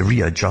 as they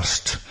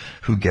readjust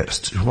who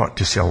gets what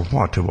to sell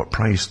what, at what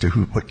price, to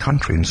who, what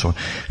country, and so on.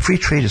 Free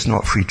trade is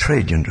not free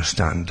trade, you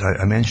understand.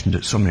 I mentioned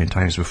it so many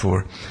times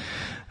before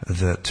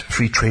that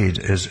free trade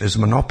is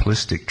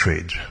monopolistic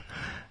trade.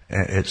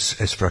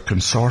 It's for a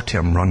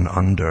consortium run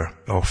under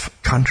of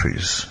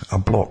countries, a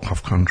block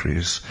of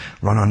countries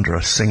run under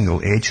a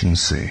single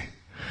agency.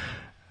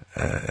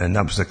 And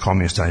that was the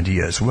communist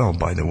idea as well,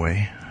 by the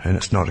way, and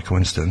it's not a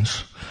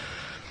coincidence.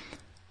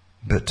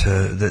 But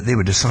that they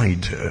would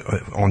decide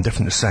on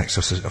different sects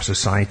of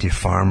society,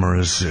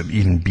 farmers,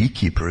 even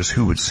beekeepers,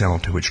 who would sell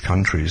to which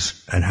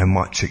countries and how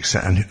much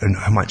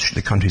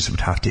the countries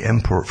would have to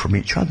import from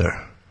each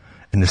other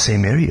in the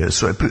same areas.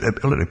 So it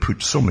literally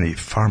put so many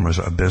farmers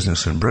out of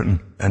business in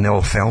Britain, and they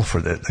all fell for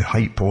the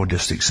hype,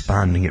 just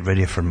expanding it,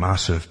 ready for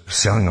massive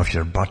selling of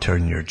your butter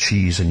and your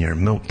cheese and your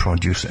milk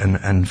produce,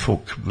 and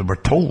folk were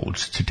told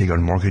to take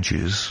on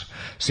mortgages.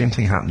 Same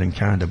thing happened in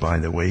Canada, by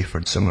the way, for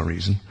a similar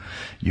reason,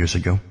 years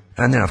ago.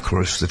 And then, of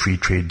course, the free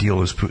trade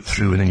deal is put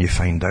through, and then you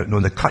find out, no,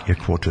 they cut your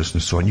quotas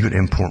and so on. You've got to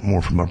import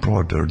more from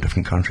abroad or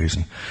different countries,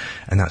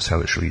 and that's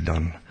how it's really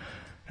done.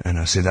 And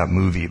I say that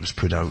movie was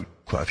put out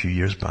quite a few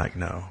years back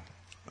now,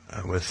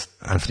 with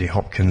Anthony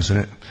Hopkins in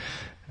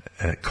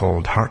it,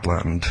 called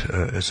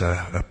Heartland. Is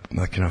a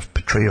kind of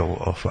portrayal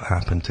of what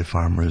happened to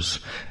farmers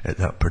at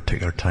that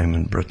particular time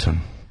in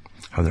Britain,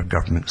 how their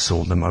government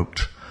sold them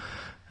out.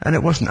 And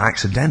it wasn't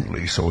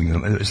accidentally selling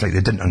them. It was like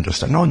they didn't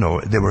understand.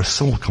 No, they were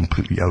sold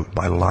completely out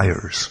by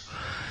liars,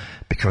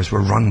 because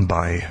we're run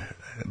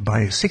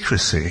by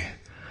secrecy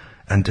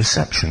and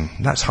deception.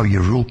 That's how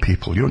you rule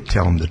people. You don't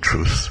tell them the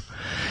truth.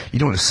 You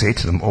don't say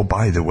to them, oh,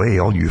 by the way,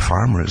 all you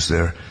farmers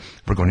there,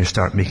 we're going to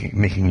start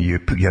making you,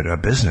 put you out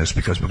of business,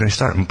 because we're going to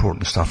start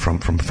importing stuff from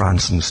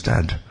France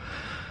instead,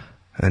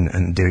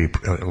 and dairy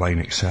line,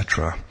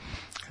 etc.,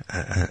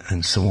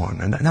 and so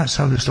on. And that's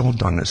how it's all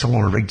done. It's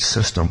all a rigged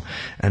system.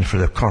 And for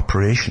the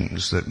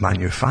corporations that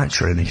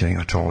manufacture anything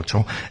at all,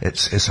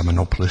 it's a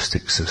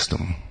monopolistic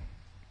system,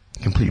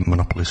 completely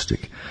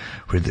monopolistic,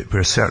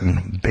 where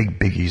certain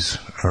biggies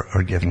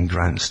are given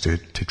grants to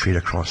trade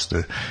across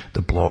the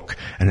block,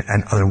 and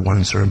other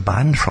ones are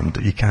banned from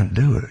it. You can't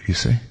do it, you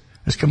see.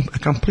 It's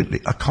completely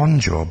a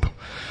con job.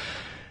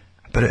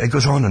 But it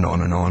goes on and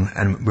on and on,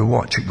 and we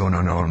watch it going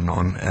on and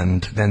on,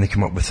 and then they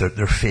come up with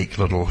their fake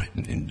little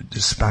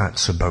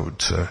spats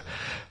about,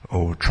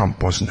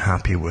 Trump wasn't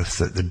happy with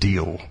the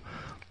deal,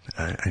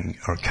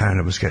 or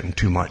Canada was getting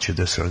too much of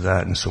this or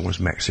that, and so was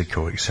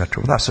Mexico,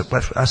 etc. Well,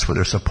 that's what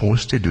they're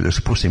supposed to do. They're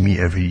supposed to meet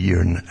every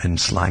year and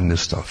slang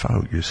this stuff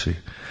out, you see,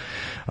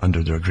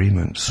 under their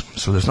agreements.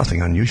 So there's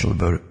nothing unusual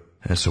about it.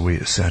 That's the way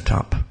it's set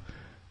up.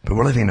 But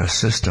we're living in a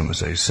system,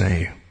 as I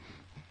say,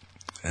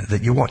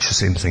 that you watch the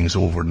same things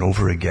over and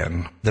over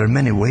again. There are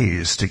many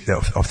ways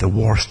of the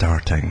war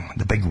starting,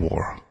 the big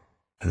war,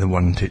 the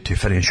one to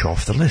finish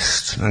off the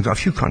list. And I've got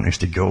a few countries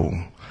to go,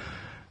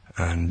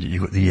 and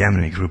you've got the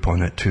Yemeni group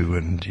on it too,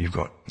 and you've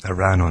got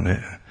Iran on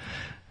it,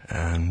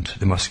 and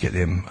they must get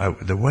them out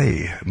of the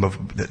way.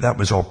 That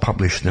was all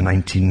published in the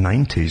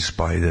 1990s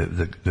by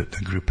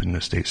the group in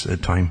the States at the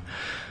time,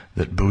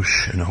 that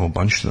Bush and a whole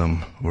bunch of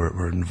them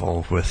were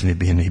involved with,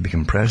 and he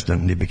became president,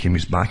 and he became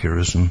his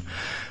backers, and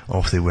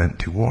off they went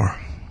to war.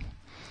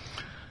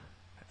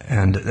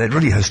 And it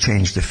really has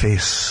changed the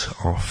face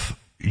of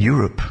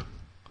Europe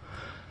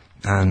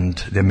and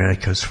the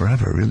Americas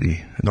forever,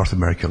 really. North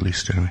America at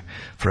least, anyway,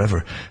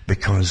 forever,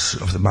 because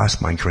of the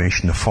mass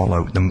migration, the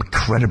fallout, the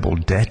incredible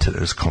debt it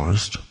has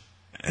caused.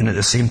 And at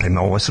the same time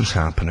all this was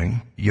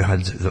happening, you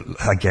had,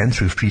 again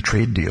through free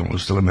trade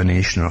deals, the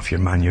elimination of your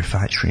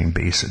manufacturing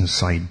base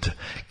inside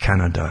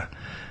Canada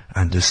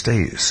and the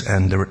States.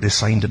 And they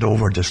signed it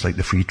over, just like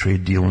the free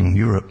trade deal in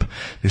Europe.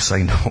 They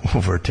signed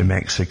over to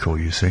Mexico,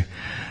 you see,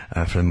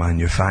 for the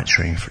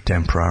manufacturing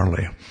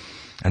temporarily.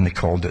 And they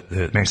called it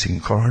the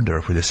Mexican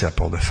Corridor, where they set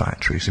up all the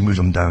factories. They moved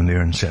them down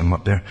there and set them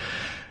up there.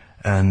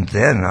 And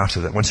then after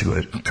that, once they got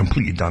it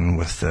completely done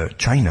with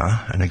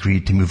China and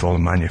agreed to move all the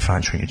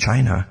manufacturing to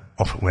China,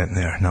 off it went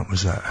there, and that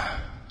was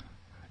that.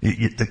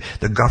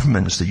 The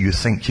governments that you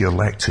think you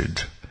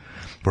elected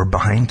were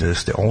behind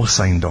us. They all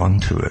signed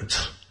on to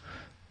it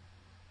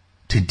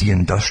to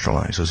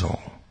deindustrialize us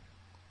all.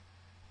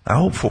 I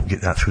hope folk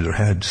get that through their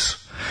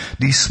heads.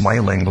 These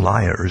smiling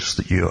liars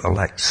that you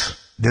elect,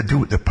 they do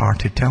what the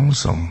party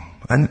tells them.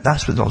 And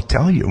that's what they'll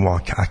tell you. Well,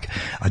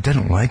 I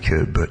didn't like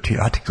it, but you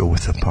had to go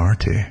with the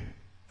party.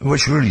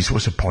 Which really is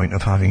what's the point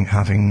of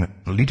having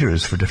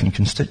leaders for different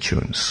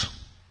constituents,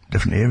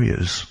 different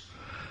areas,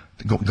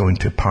 going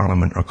to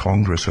Parliament or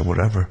Congress or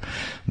whatever,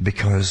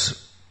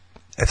 because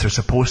if they're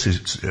supposed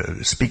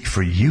to speak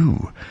for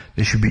you,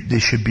 they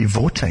should be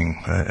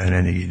voting in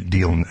any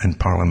deal in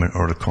Parliament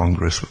or the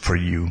Congress for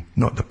you,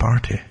 not the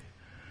party.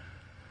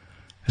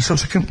 So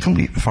it's a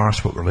complete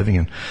farce what we're living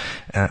in.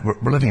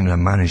 We're living in a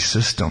managed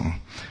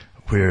system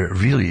where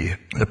really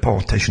the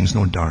politicians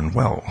know darn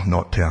well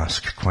not to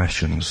ask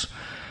questions.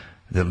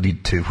 that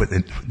lead to what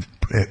they,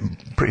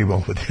 pretty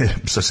well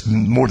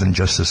more than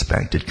just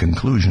suspected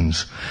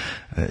conclusions.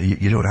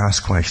 You don't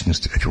ask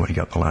questions if you want to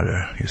get up the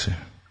ladder, you see.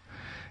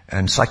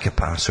 And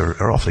psychopaths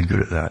are awfully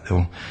good at that.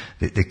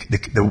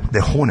 They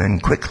hone in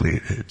quickly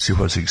to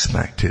what's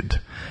expected.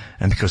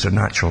 And because they're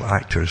natural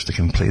actors, they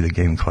can play the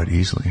game quite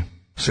easily.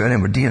 So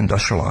anyway, we're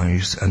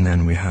deindustrialized, and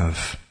then we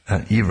have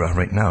an era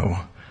right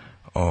now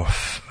of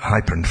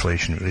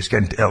hyperinflation.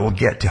 It will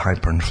get to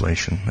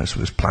hyperinflation. That's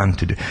what it's planned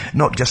to do.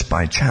 Not just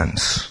by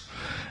chance,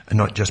 and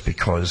not just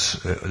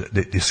because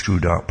they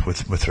screwed up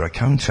with their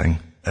accounting,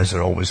 as they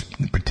always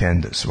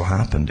pretend it's what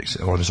happened,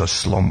 or there's a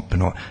slump.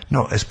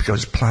 No, it's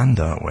because it's planned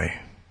that way.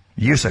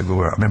 Years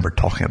ago, I remember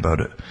talking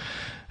about it,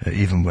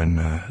 even when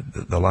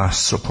the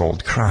last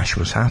so-called crash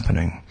was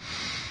happening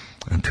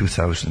in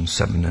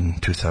 2007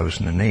 and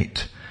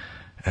 2008.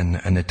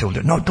 And they told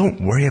her, no, don't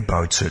worry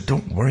about it.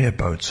 Don't worry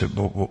about it.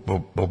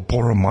 We'll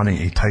borrow money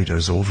to tide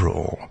us over it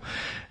all.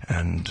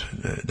 And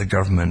the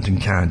government in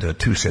Canada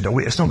too said, oh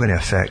wait, it's not going to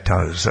affect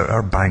us.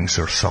 Our banks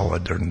are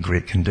solid. They're in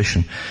great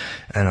condition.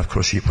 And of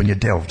course, when you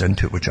delved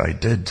into it, which I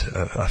did,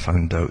 I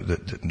found out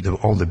that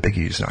all the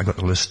biggies, I got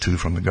the list too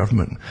from the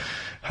government,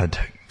 had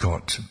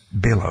got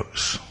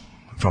bailouts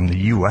from the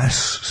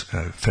US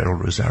Federal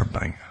Reserve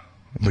Bank,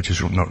 which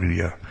is not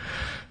really a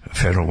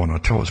federal one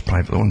at all. It's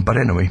private owned. But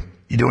anyway,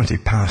 you don't have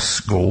to pass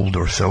gold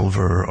or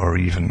silver or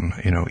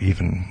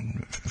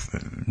even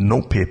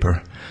note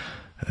paper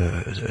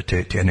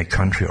to any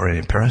country or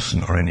any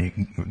person or any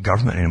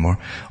government anymore.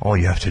 All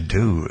you have to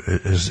do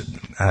is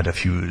add a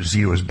few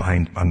zeros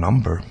behind a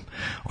number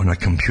on a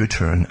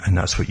computer, and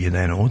that's what you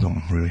then owe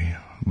them, really,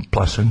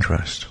 plus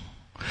interest.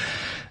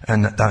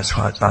 And that's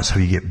how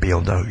you get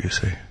bailed out, you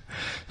see.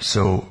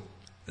 So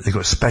they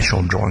got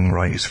special drawing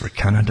rights for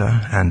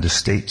Canada and the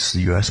States,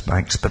 the US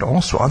banks, but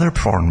also other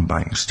foreign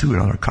banks too in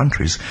other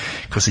countries,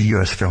 because the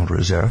US Federal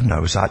Reserve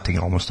now is acting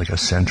almost like a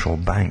central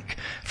bank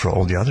for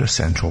all the other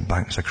central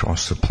banks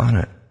across the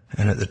planet.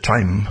 And at the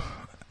time,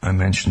 I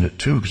mentioned it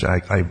too, because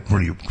I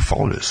really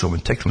followed it so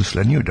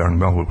meticulously. I knew darn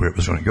well where it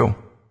was going to go.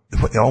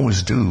 What they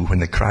always do when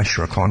they crash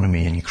your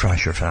economy and you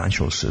crash your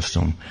financial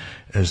system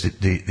is they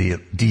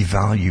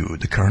devalue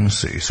the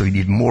currency. So you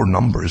need more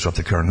numbers of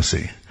the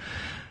currency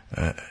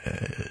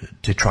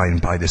to try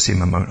and buy the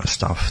same amount of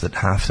stuff that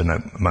half the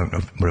amount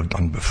would have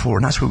done before.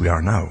 And that's where we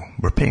are now.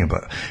 We're paying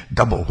about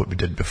double what we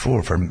did before,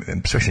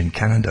 especially in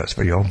Canada. It's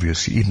very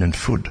obvious, even in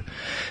food.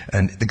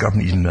 And the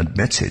government even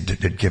admitted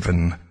they'd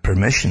given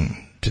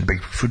permission to the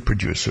big food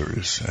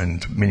producers,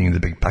 and meaning the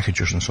big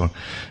packagers and so on,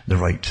 the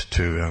right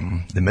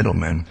to the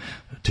middlemen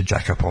to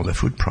jack up all the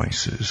food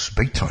prices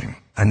big time.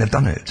 And they've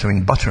done it. I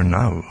mean, butter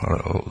now, or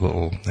a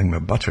little thing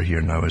about butter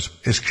here now,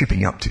 is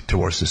creeping up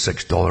towards the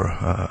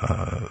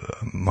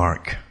 $6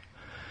 mark.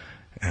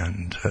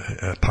 And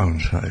a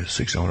pound, that is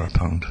 $6 a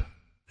pound.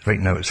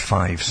 Right now it's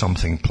 5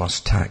 something plus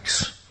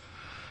tax,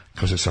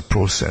 because it's a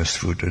processed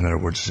food. In other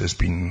words, it's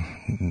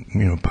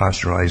been,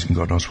 pasteurized and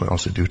God knows what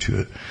else they do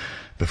to it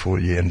before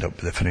you end up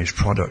with the finished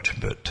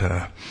product. But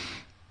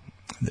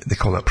they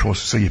call that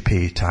process, so you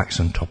pay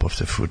tax on top of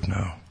the food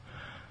now.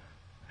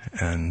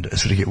 And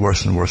it's going to get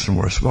worse and worse and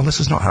worse. Well, this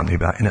is not happening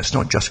back, and it's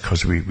not just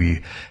because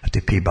we have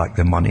to pay back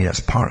the money. That's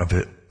part of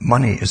it.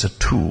 Money is a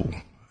tool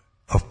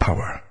of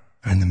power,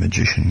 and the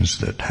magicians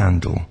that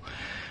handle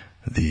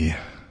the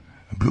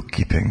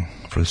bookkeeping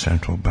for the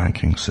central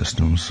banking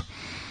systems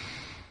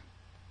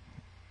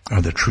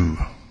are the true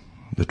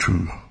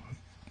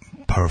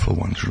powerful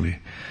ones, really.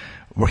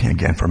 Working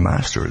again for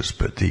masters,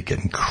 but they get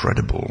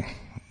incredible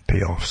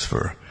payoffs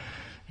for,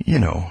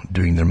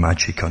 doing their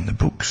magic on the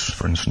books,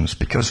 for instance,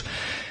 because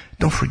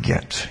don't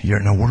forget, you're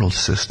in a world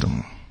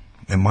system,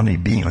 and money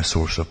being a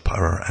source of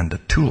power and a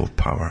tool of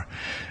power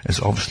is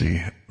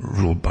obviously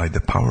ruled by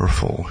the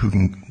powerful,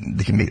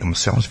 they can make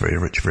themselves very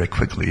rich very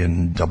quickly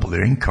and double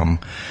their income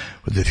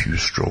with a few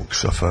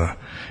strokes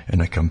in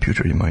a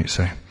computer, you might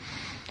say.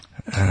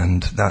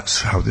 And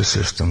that's how the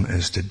system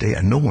is today,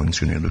 and no one's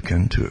going to look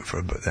into it for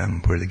about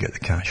them, where they get the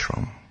cash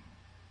from.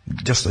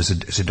 Just as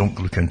they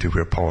don't look into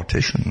where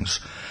politicians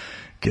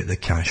get the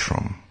cash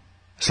from.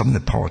 Some of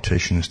the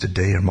politicians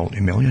today are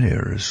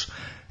multimillionaires,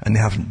 and they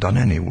haven't done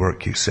any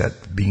work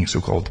except being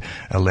so-called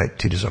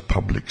elected as a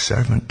public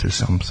servant to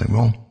something.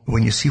 Well,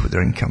 when you see what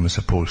their income is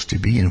supposed to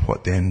be and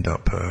what they end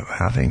up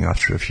having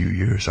after a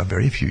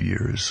very few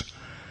years,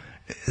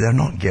 they're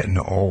not getting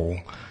it all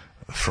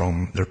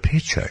from their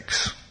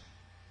paychecks.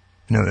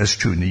 Now, it's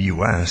true in the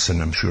US,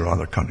 and I'm sure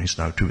other countries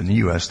now too. In the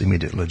US, they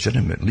made it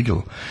legitimate,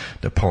 legal,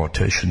 that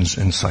politicians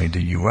inside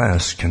the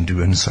US can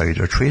do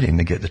insider trading.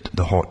 They get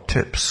the hot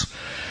tips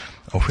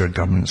of where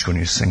government's going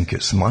to sink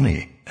its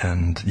money,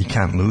 and you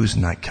can't lose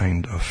in that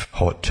kind of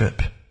hot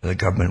tip. The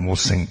government will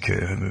sink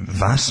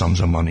vast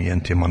sums of money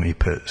into money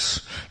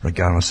pits,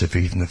 regardless of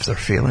even if they're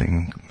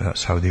failing.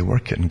 That's how they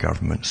work it in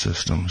government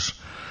systems.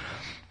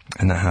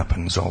 And that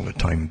happens all the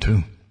time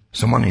too.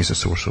 So money is a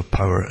source of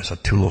power, it's a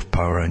tool of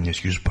power, and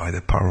it's used by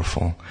the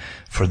powerful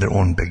for their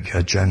own big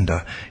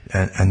agenda.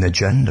 And the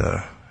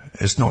agenda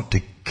is not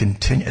to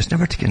continue, it's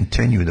never to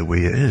continue the way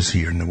it is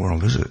here in the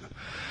world, is it?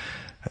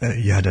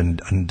 You had an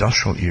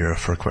industrial era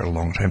for quite a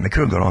long time. It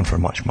could have gone on for a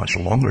much, much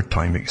longer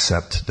time,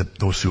 except that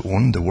those who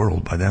owned the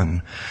world by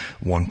then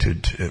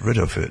wanted rid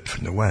of it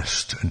from the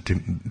West and to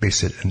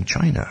base it in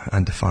China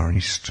and the Far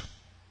East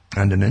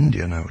and in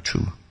India now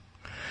too.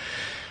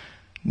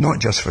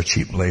 Not just for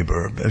cheap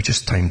labor, but it was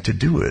just time to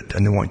do it.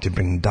 And they wanted to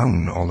bring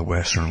down all the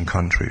Western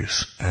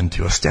countries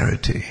into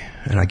austerity.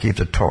 And I gave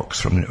the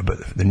talks about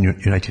the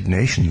United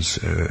Nations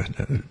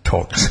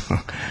talks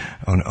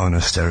on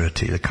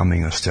austerity, the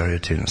coming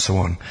austerity and so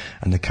on,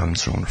 and the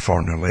Council on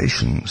Foreign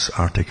Relations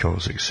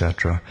articles,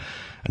 etc.,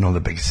 and all the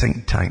big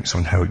think tanks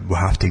on how we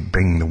have to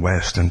bring the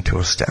West into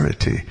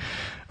austerity.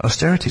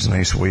 Austerity is a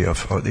nice way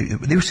of,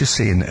 they used to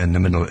say in the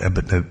middle,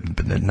 about the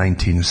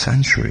 19th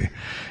century,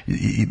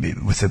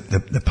 with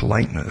the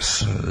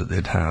politeness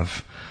they'd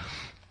have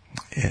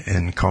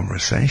in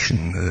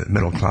conversation, the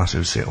middle class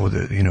would say,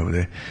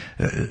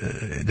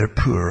 their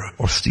poor,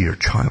 austere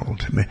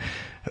child. I mean,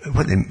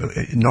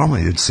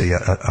 normally they'd say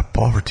a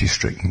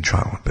poverty-stricken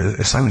child, but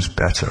it sounds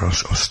better,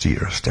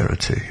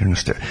 austerity.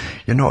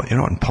 You're not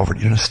in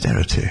poverty, you're in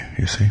austerity,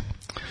 you see.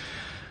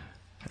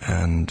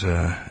 And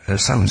it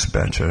sounds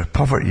better.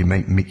 Poverty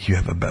might make you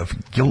have a bit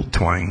of guilt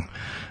twang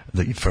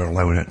for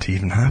allowing it to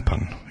even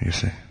happen, you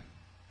see.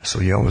 So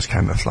you always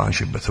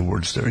camouflage it with the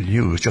words that are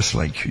used, just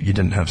like you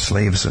didn't have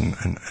slaves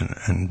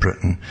in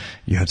Britain,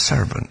 you had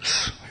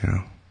servants,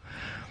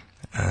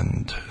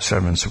 and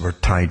servants that were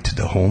tied to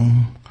the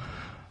home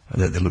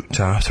that they looked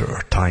after,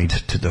 or tied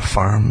to the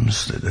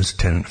farms, as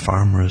tenant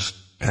farmers.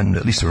 And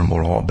at least they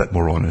were a bit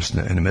more honest.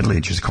 In the Middle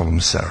Ages, they called them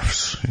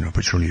serfs,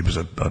 which really was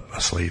a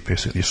slave,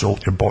 basically.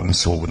 You're bought and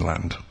sold with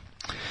land.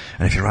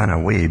 And if you ran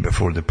away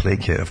before the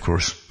plague hit, of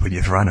course, when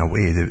you ran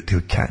away, they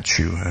would catch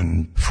you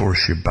and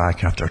force you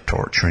back after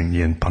torturing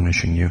you and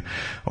punishing you,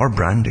 or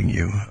branding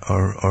you,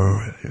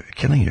 or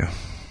killing you.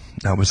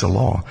 That was the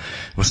law.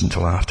 It wasn't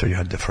until after you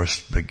had the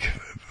first big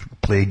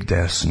plague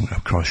deaths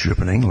across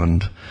Europe and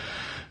England,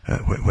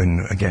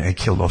 when, again, it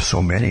killed off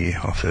so many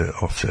of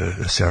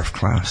the serf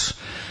class,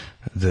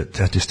 that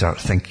they had to start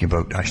thinking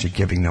about actually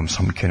giving them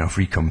some kind of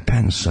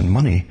recompense and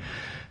money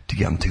to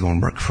get them to go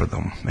and work for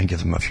them and give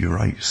them a few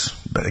rights.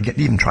 But again,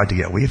 even tried to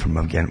get away from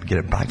them again, get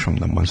it back from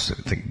them once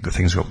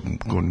things got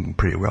going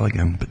pretty well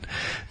again. But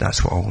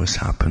that's what always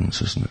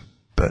happens, isn't it?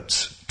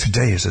 But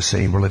today, as I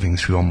say, we're living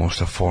through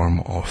almost a form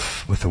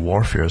of, with the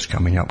warfare is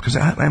coming up, because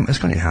it's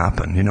going to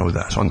happen,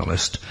 that's on the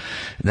list.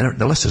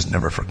 The list is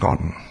never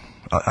forgotten.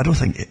 I don't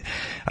think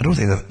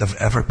they've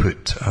ever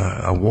put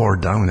a war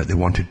down that they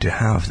wanted to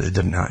have that they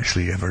didn't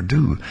actually ever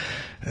do.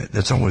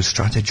 There's always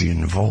strategy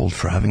involved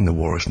for having the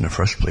wars in the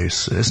first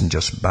place. It isn't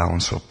just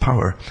balance of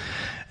power.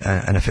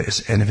 And if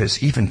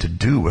it's even to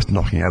do with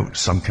knocking out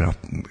some kind of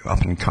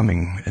up and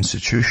coming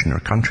institution or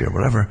country or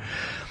whatever,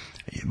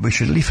 we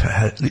should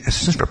at least,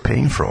 since we're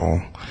paying for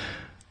all,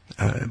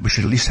 we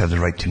should at least have the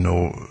right to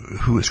know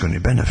who it's going to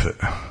benefit,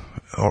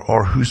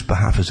 or whose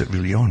behalf is it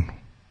really on,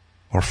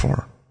 or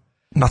for.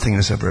 Nothing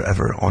is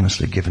ever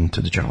honestly given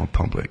to the general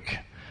public.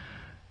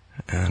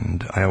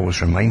 And I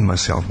always remind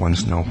myself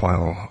once in a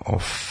while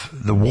of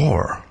the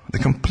war, the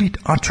complete,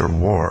 utter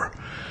war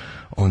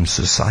on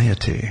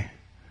society.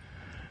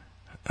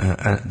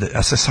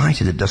 A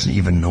society that doesn't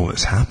even know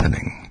it's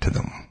happening to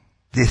them.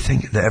 They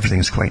think that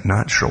everything's quite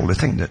natural. They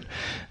think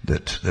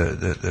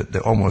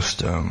that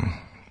almost,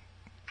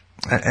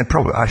 and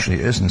probably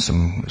actually is in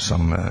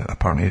some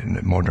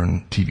apparently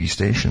modern TV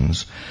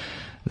stations,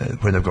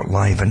 where they've got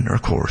live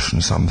intercourse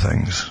and some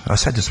things. I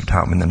said this would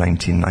happen in the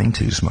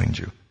 1990s, mind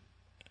you.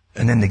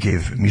 And then they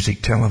gave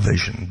music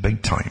television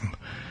big time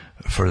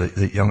for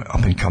the young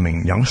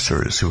up-and-coming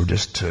youngsters who were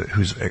just,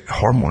 whose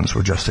hormones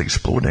were just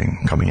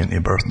exploding, coming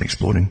into birth and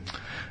exploding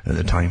at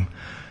the time,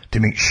 to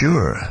make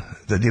sure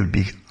that they would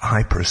be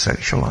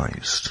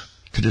hypersexualized,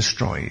 to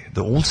destroy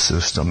the old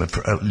system.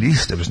 At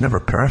least it was never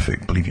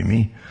perfect, believe you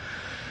me,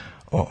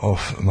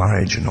 of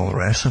marriage and all the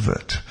rest of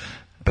it.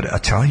 But I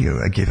tell you,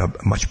 it gave a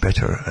much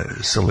better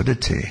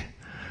solidity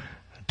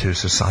to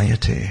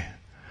society.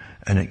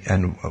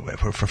 And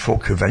for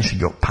folk who eventually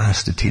got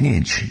past the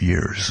teenage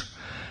years,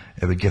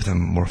 it would give them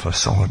more of a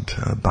solid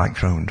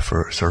background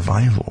for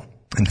survival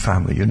in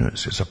family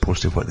units as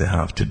opposed to what they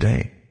have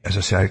today. As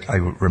I say, I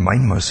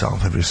remind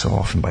myself every so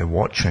often by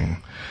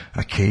watching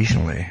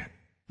occasionally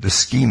the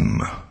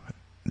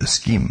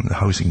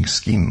housing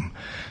scheme,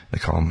 they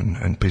call them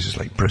in places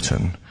like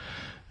Britain,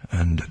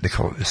 and they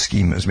call it the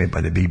scheme as made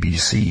by the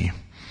BBC,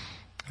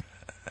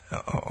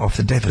 of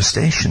the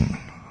devastation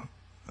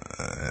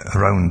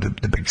around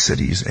the big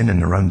cities, in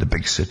and around the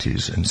big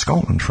cities, in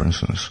Scotland, for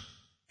instance.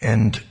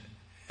 And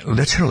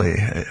literally,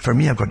 for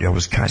me, I've got to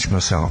always catch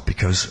myself,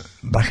 because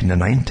back in the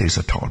 90s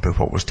I talked about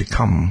what was to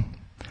come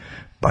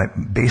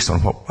based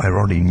on what I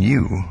already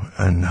knew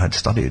and had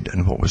studied,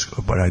 and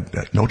what I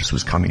noticed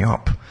was coming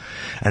up.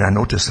 And I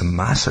noticed a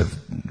massive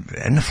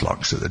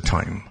influx at the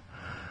time.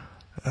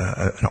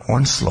 An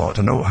onslaught,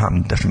 I know it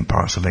happened in different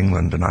parts of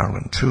England and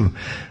Ireland too,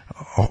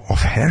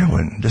 of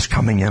heroin just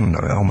coming in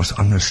almost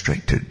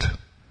unrestricted.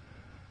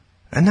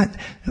 And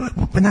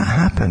when that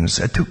happens,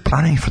 it took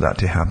planning for that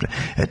to happen.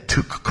 It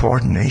took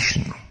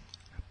coordination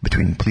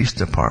between police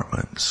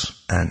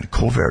departments and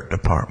covert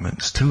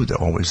departments too that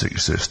always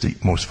exist,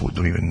 that most folk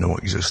don't even know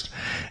exist.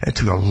 It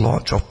took a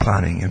lot of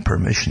planning and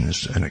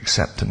permissions and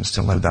acceptance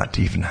to allow that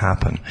to even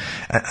happen.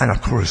 And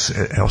of course,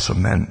 it also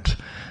meant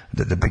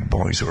that the big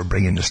boys that were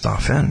bringing the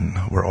stuff in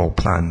were all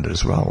planned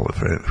as well,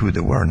 for who they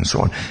were and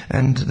so on.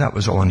 And that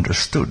was all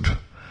understood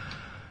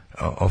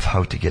of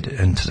how to get it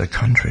into the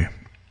country.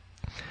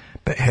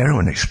 But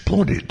heroin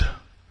exploded,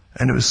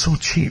 and it was so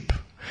cheap,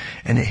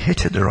 and it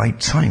hit at the right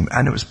time,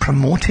 and it was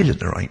promoted at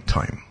the right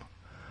time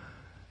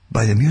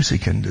by the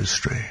music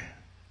industry.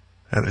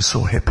 It was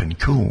so hip and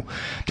cool,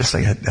 just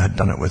like I had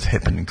done it with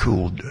hip and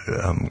cool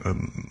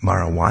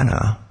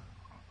marijuana,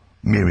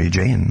 Mary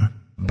Jane,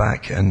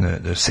 back in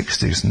the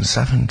 60s and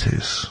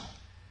 70s.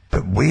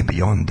 But way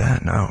beyond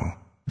that now,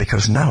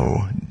 because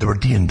now they were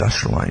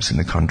deindustrializing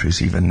the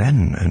countries even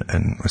then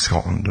in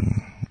Scotland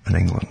and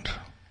England.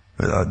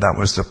 That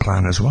was the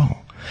plan as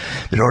well.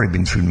 They'd already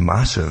been through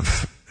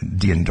massive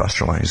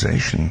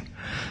deindustrialization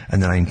in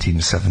the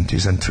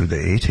 1970s and through the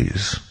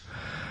 80s.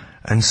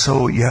 And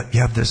so you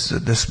have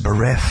this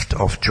bereft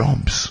of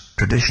jobs,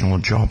 traditional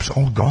jobs,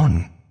 all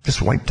gone,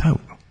 just wiped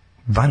out,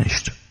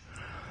 vanished,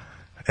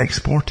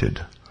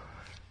 exported.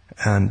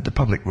 And the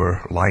public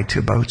were lied to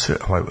about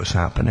it, how it was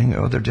happening,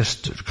 or they're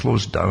just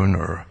closed down,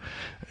 or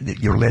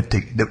you're led to,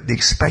 they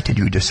expected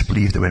you to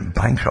disbelieve they went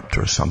bankrupt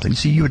or something.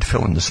 See, you would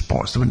fill in the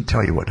spots. They wouldn't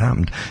tell you what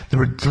happened. They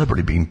were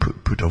deliberately being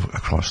put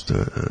across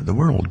the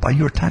world by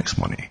your tax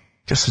money.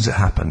 Just as it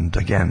happened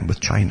again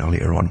with China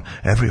later on,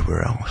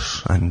 everywhere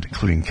else, and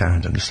including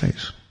Canada and the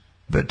States.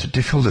 But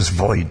to fill this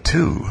void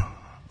too,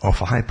 of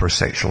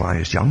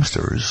hypersexualized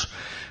youngsters,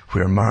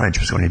 where marriage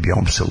was going to be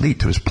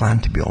obsolete, it was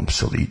planned to be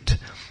obsolete,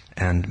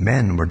 and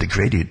men were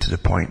degraded to the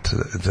point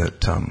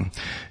that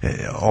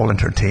all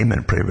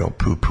entertainment pretty well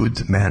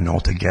poo-pooed men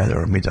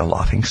altogether, made a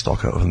laughing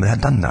stock out of them. They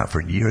had done that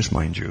for years,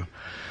 mind you,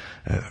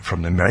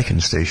 from the American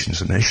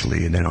stations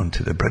initially, and then on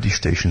to the British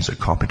stations that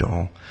copied it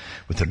all,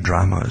 with their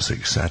dramas,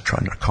 etc.,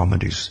 and their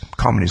comedies.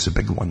 Comedy's the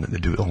big one that they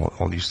do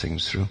all these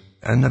things through.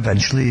 And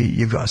eventually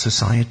you've got a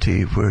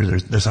society where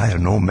there's either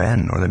no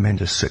men, or the men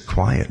just sit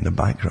quiet in the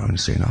background and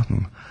say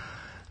nothing,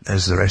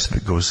 as the rest of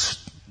it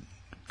goes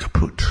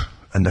kaput.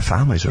 And the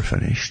families are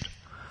finished,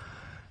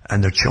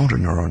 and their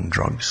children are on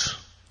drugs.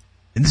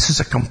 And this is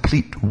a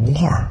complete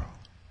war,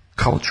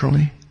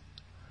 culturally,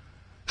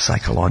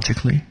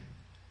 psychologically,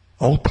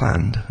 all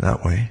planned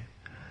that way.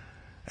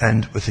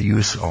 And with the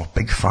use of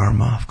big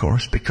pharma, of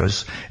course,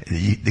 because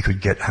they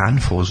could get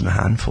handfuls and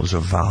handfuls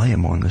of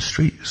Valium on the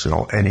streets,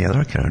 or any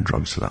other kind of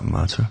drugs for that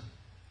matter.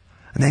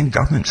 And then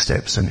government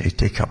steps in to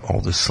take up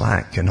all the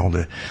slack and all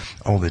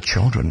the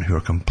children who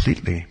are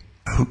completely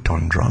hooked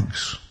on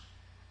drugs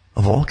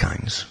of all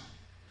kinds,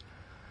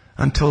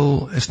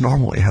 until it's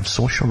normal to have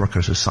social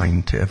workers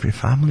assigned to every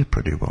family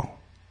pretty well.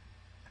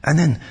 And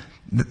then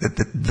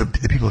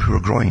the people who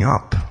were growing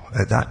up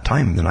at that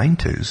time, in the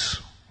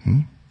 90s,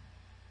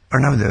 are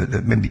now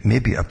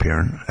maybe a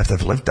parent, if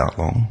they've lived that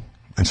long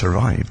and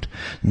survived,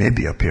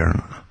 maybe a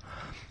parent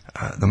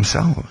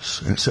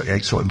themselves. And so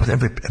with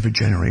every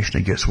generation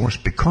it gets worse,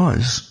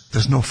 because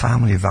there's no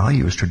family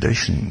values,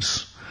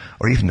 traditions,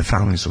 or even the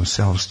families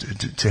themselves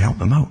to help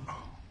them out.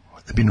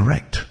 They've been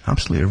wrecked,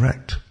 absolutely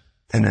wrecked.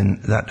 And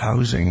in that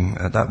housing,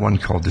 that one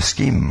called The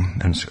Scheme,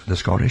 and the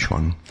Scottish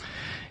one,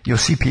 you'll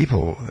see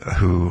people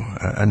who,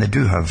 and they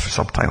do have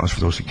subtitles for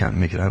those who can't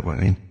make it out what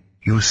I mean,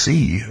 you'll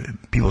see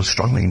people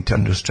struggling to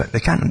understand.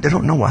 They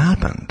don't know what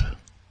happened.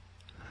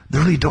 They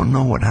really don't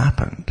know what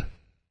happened.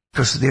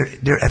 Because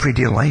their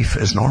everyday life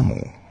is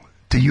normal.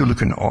 To you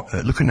looking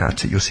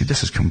at it, you'll see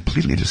this is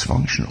completely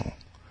dysfunctional,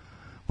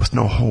 with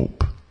no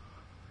hope.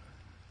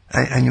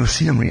 And you'll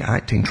see them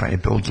reacting, trying to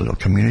build little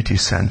community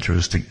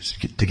centres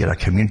to get a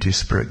community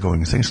spirit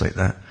going, things like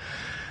that.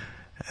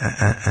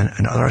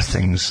 And other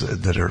things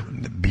that are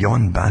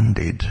beyond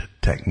Band-Aid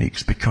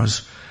techniques,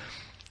 because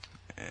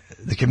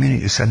the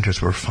community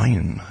centres were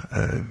fine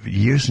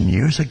years and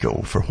years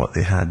ago for what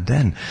they had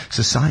then.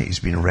 Society's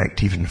been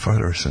wrecked even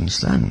further since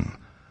then.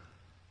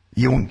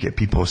 You won't get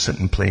people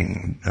sitting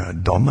playing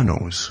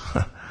dominoes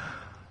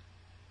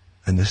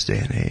in this day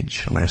and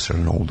age, unless they're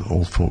an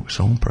old folks'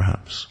 home,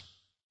 perhaps.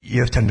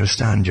 You have to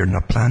understand you're in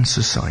a planned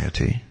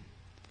society,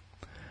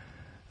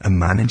 a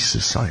managed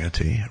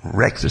society,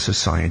 wreck the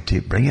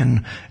society, bring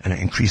in and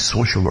increase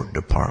social work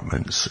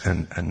departments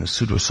and the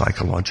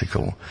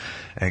pseudo-psychological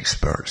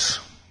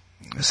experts,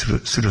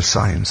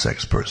 pseudoscience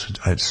experts,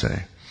 I'd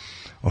say,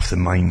 of the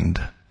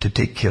mind, to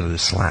take care of the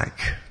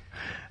slack.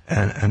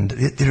 And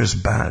they're as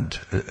bad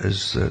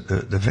as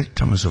the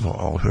victims of it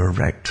all, who are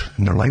wrecked,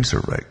 and their lives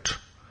are wrecked.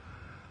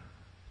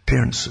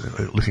 Parents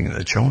looking at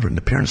the children,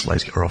 the parents'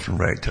 lives are often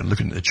wrecked, and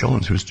looking at the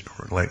children whose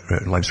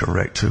lives are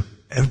wrecked too.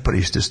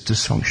 Everybody's just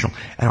dysfunctional.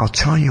 And I'll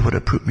tell you what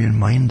it put me in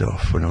mind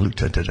of when I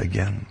looked at it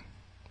again.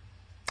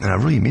 And I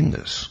really mean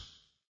this,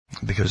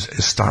 because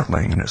it's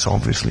startling, and it's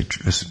obviously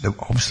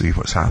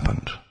what's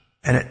happened.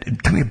 And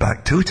it took me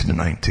back too to the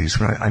 90s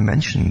when I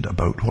mentioned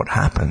about what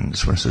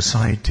happens when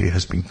society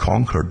has been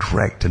conquered,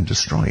 wrecked and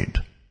destroyed.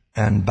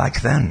 And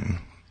back then,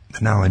 the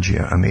analogy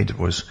I made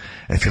was,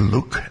 if you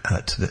look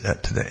at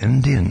the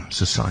Indian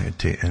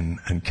society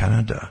in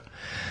Canada,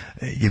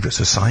 you've got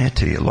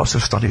society, lots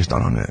of studies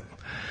done on it,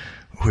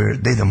 where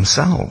they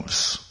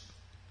themselves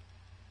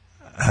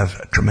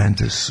have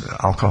tremendous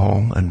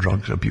alcohol and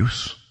drugs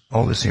abuse.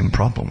 All the same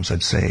problems,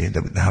 I'd say,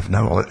 that they have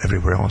now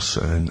everywhere else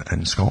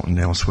in Scotland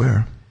and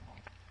elsewhere.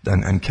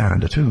 And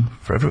Canada too,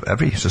 for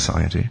every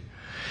society.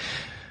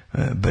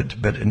 But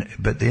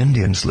the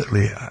Indians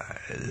literally,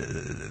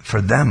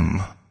 for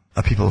them,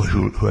 are people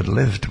who had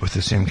lived with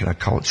the same kind of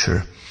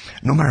culture.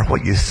 No matter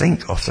what you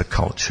think of the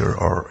culture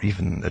or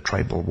even the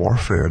tribal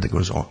warfare that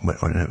goes on,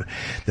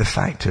 the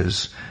fact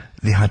is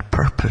they had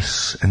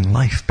purpose in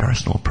life,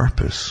 personal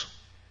purpose.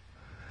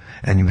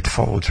 And you would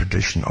follow the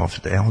tradition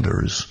of the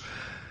elders.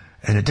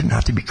 And it didn't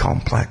have to be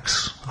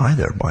complex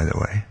either, by the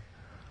way.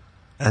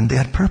 And they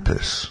had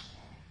purpose.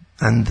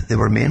 And they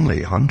were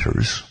mainly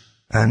hunters,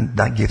 and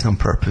that gave them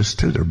purpose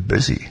too. They're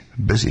busy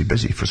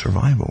for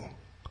survival.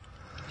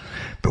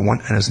 But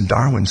and as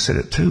Darwin said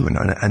it too,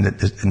 and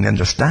they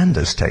understand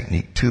this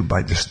technique too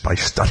by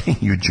studying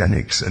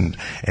eugenics and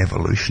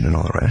evolution and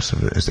all the rest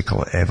of it, as they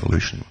call it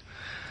evolution.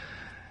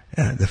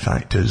 The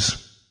fact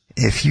is,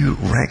 if you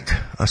wreck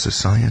a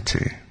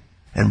society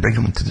and bring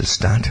them to the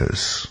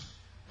status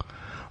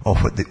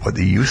of what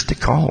they used to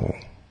call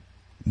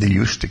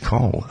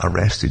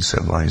arrested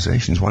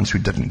civilizations, ones who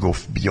didn't go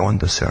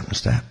beyond a certain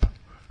step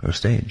or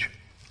stage.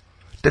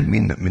 Didn't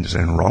mean that there's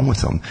anything wrong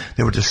with them.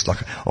 They were just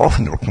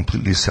often they were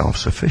completely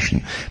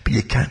self-sufficient. But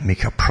you can't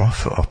make a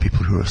profit of people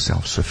who are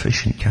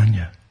self-sufficient, can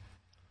you?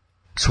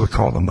 So we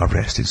call them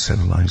arrested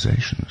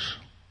civilizations.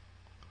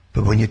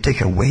 But when you take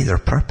away their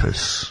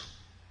purpose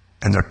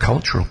and their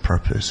cultural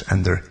purpose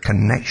and their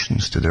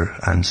connections to their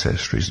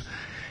ancestries,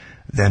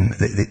 then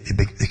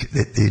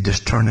they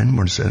just turn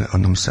inwards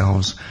on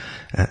themselves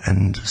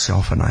and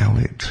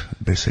self-annihilate,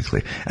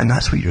 basically. And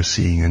that's what you're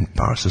seeing in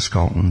parts of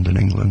Scotland and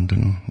England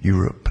and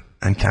Europe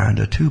and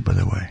Canada too, by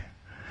the way.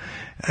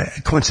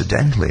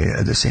 Coincidentally,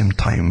 at the same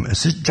time,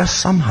 it's just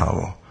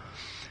somehow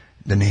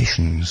the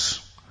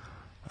nations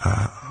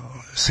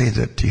say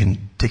that you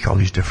can take all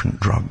these different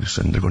drugs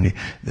and they're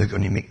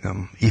going to make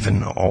them,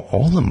 even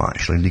all of them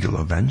actually, legal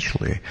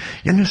eventually.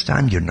 You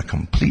understand you're in a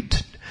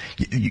complete...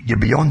 You're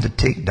beyond the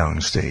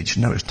takedown stage.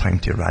 Now it's time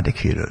to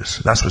eradicate us.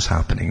 That's what's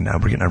happening now.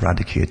 We're getting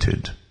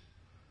eradicated.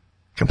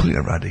 Completely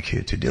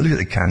eradicated. You look at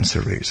the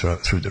cancer rates are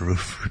through the roof,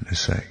 for goodness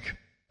sake.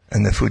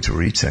 And the foods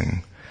we're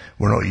eating,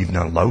 we're not even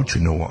allowed to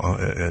know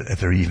if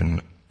they're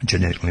even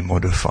genetically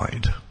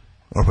modified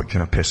or what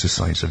kind of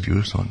pesticides are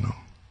used on them.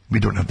 We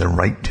don't have the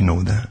right to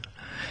know that.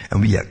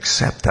 And we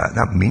accept that.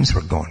 That means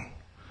we're gone.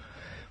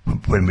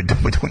 When we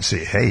don't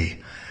say, hey,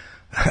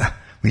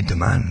 we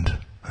demand,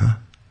 huh?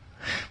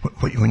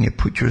 When you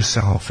put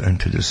yourself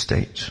into the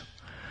state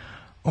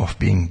of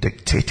being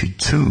dictated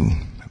to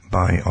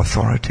by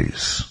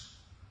authorities,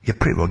 you're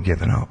pretty well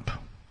given up.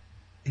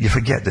 You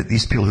forget that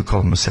these people who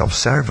call themselves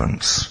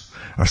servants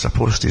are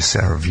supposed to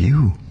serve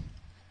you.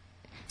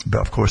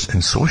 But of course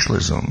in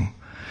socialism,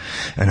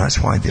 and that's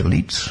why the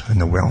elites and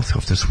the wealth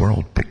of this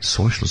world picked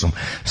socialism.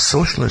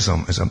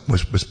 Socialism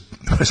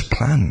was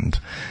planned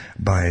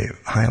by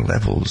high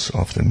levels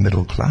of the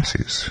middle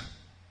classes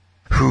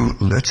who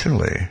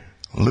literally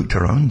looked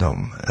around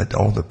them at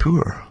all the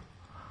poor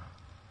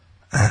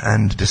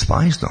and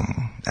despised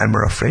them and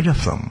were afraid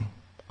of them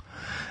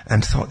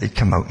and thought they'd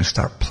come out and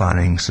start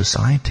planning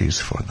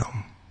societies for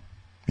them.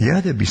 Yeah,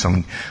 there'd be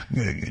some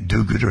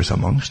do-gooders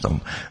amongst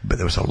them, but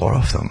there was a lot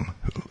of them.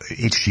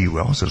 H.G.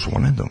 Wells was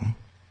one of them,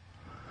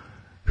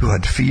 who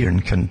had fear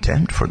and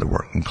contempt for the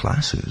working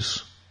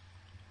classes.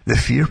 The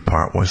fear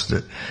part was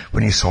that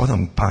when he saw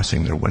them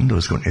passing their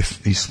windows going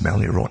to these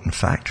smelly, rotten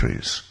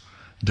factories,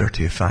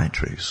 dirty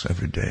factories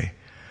every day,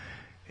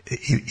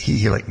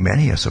 he, like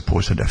many, I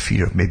suppose, had a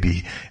fear of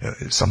maybe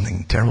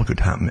something terrible could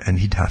happen and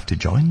he'd have to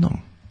join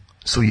them.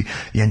 So you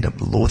end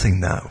up loathing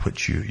that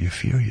which you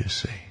fear, you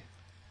see.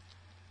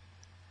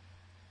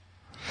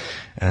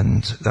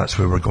 And that's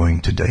where we're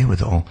going today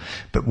with it all.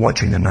 But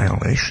watching the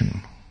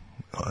annihilation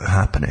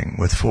happening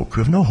with folk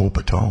who have no hope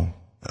at all,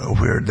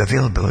 where the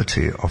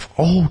availability of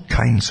all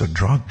kinds of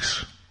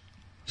drugs,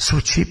 so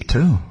cheap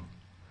too,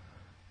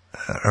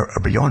 are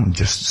beyond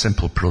just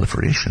simple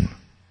proliferation,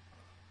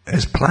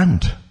 is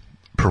planned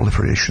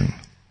proliferation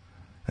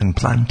and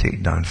planned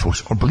takedown,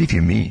 folks. Or believe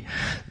you me,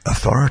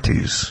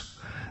 authorities,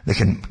 they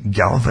can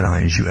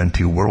galvanize you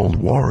into world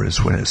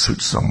wars when it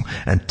suits them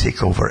and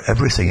take over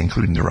everything,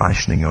 including the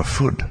rationing of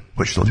food,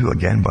 which they'll do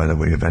again, by the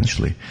way,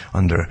 eventually,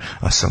 under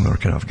a similar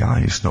kind of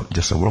guise, not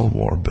just a world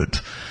war,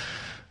 but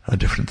a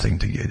different thing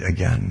to get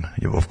again.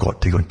 You've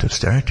got to go into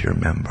austerity,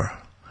 remember.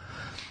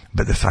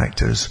 But the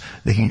fact is,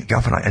 they can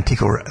galvanize and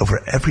take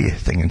over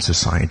everything in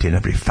society and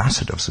every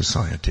facet of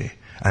society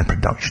and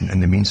production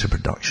and the means of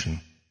production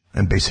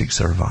and basic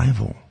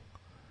survival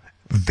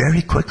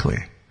very quickly.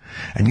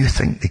 And you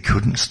think they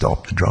couldn't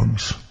stop the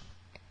drugs?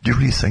 Do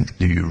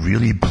you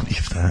really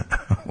believe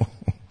that?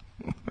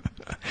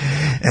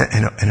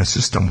 In a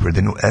system where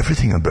they know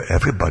everything about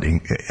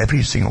everybody,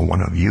 every single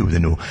one of you, they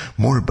know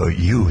more about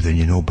you than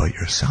you know about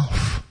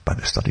yourself by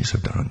the studies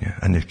they've done on you.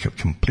 And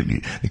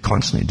they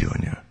constantly do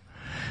on you.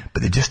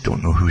 But they just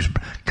don't know who's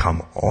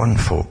come on,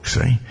 folks,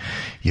 eh?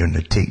 You're in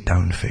the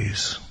takedown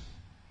phase.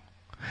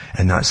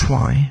 And that's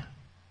why,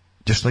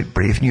 just like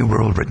Brave New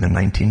World written in the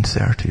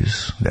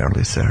 1930s, the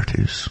early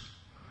 30s,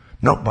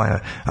 not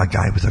by a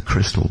guy with a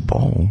crystal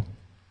ball,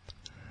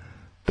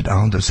 but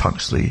Aldous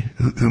Huxley,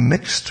 who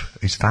mixed,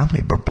 his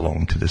family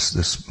belonged to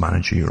this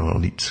managerial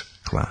elite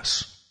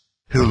class,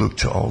 who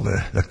looked at all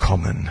the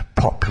common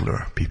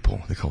popular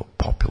people, they call it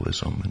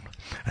populism,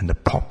 and the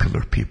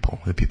popular people,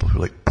 the people who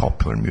like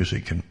popular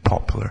music and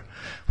popular,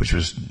 which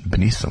was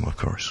beneath them, of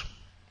course.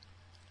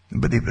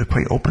 But they were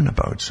quite open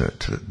about it,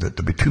 that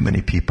there'd be too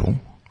many people.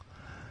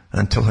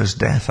 Until his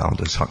death,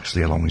 Aldous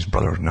Huxley, along with his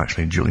brother, and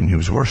actually Julian, who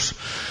was worse,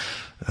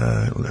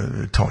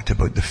 talked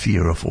about the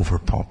fear of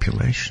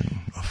overpopulation,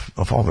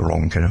 of all the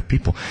wrong kind of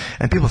people.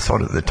 And people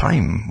thought at the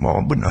time, well,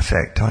 it wouldn't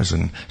affect us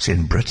in, say,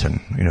 in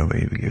Britain. You know,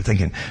 you're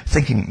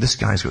thinking this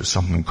guy's got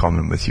something in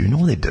common with you.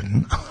 No, they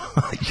didn't.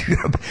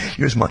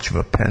 You're as much of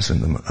a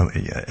peasant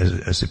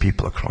as the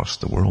people across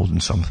the world in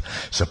some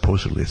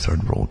supposedly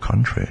third world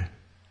country.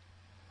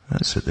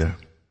 That's it there.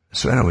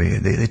 So anyway,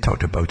 they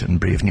talked about it in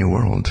Brave New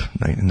World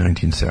in the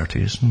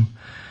 1930s,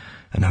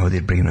 and how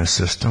they'd bring in a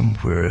system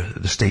where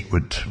the state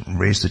would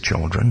raise the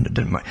children.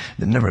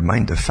 They never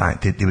mind the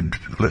fact that they would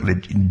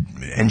literally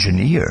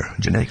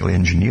genetically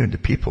engineer the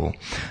people,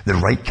 the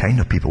right kind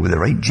of people with the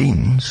right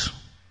genes,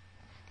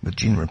 with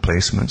gene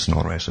replacements and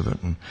all the rest of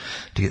it, and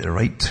to get the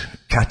right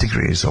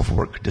categories of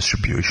work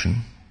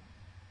distribution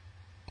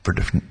for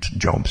different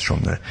jobs,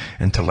 from the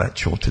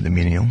intellectual to the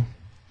menial.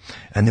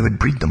 And they would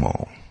breed them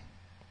all,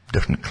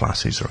 different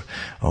classes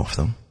of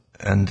them.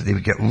 And they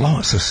would get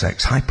lots of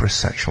sex,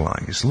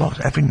 hypersexualized, lots,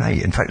 every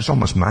night. In fact, it's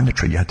almost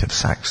mandatory you had to have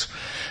sex.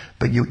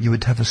 But you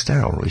would have a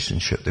sterile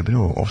relationship. There would be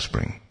no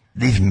offspring.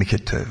 They even make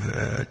it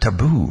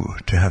taboo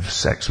to have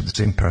sex with the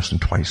same person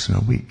twice in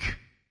a week.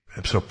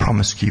 So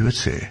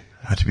promiscuity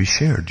had to be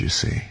shared, you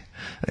see.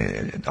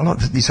 A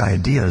lot of these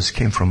ideas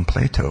came from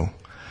Plato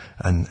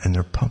and the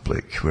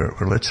Republic, where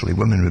literally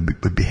women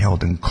would be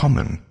held in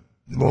common.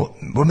 Well,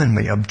 women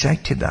may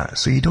object to that,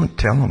 so you don't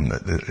tell them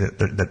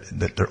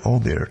that they're all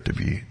there to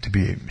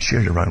be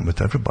shared around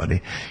with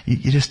everybody.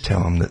 You just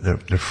tell them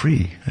that they're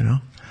free, you know,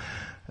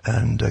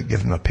 and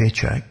give them a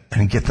paycheck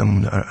and give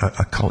them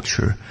a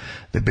culture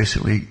that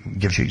basically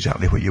gives you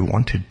exactly what you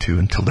wanted to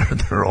until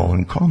they're all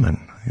in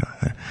common. You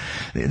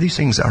know? These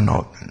things are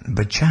not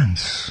by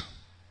chance.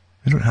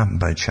 They don't happen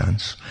by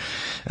chance.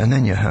 And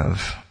then you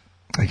have,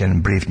 again,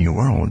 in Brave New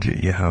World,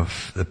 you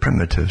have the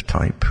primitive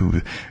type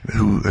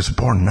who is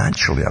born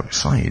naturally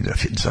outside.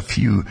 There's a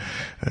few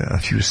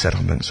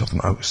settlements of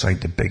them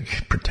outside the big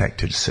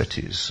protected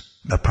cities,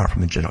 apart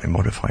from the genetically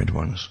modified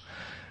ones,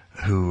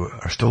 who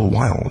are still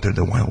wild. They're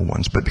the wild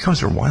ones. But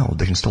because they're wild,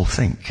 they can still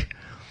think.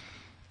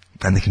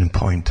 And they can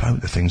point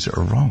out the things that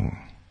are wrong.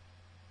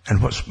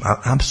 And what's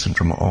absent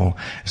from it all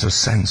is a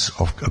sense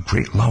of a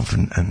great love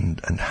and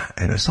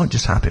it's not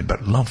just happy,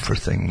 but love for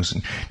things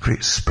and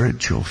great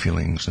spiritual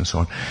feelings and so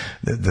on.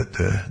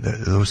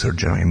 Those that are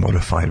genetically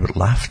modified were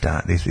laughed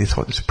at. They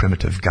thought this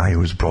primitive guy who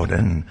was brought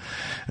in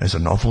as a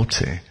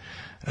novelty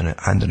and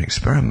an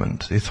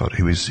experiment. They thought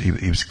he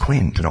was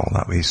quaint and all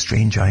that way.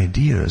 Strange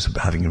ideas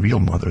about having real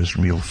mothers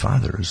and real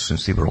fathers,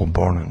 since they were all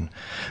born in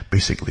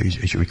basically,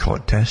 as you would call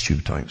it, test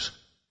tube types.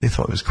 They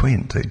thought it was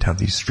quaint. They'd have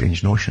these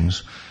strange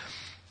notions.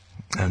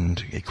 And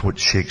he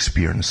quotes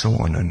Shakespeare and so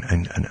on,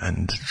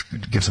 and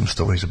gives them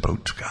stories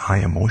about high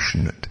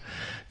emotion that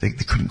they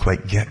couldn't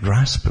quite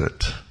grasp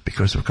it,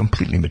 because they're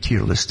completely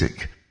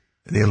materialistic.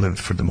 They lived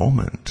for the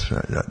moment.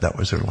 That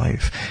was their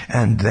life.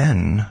 And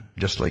then,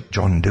 just like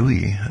John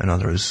Dewey and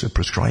others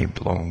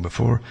prescribed long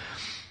before,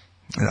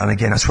 and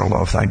again, that's where a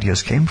lot of the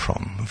ideas came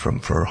from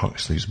for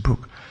Huxley's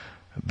book.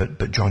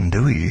 But John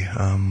Dewey,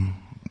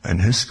 in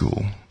his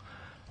school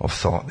of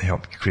thought, they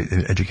helped create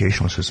the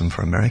educational system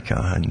for America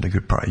and a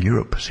good part of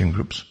Europe, same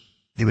groups.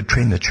 They would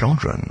train the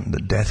children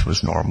that death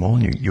was normal,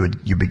 and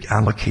you'd be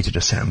allocated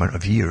a certain amount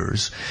of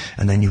years,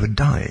 and then you would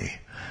die.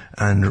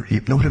 And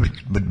nobody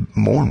would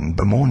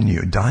bemoan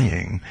you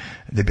dying.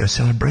 There'd be a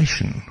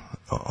celebration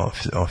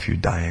of you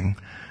dying,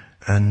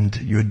 and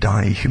you would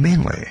die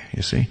humanely,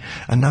 you see.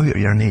 And now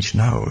you're an age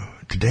now,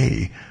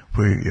 today,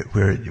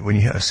 where when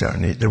you hit a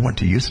certain age, they want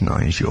to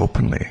euthanize you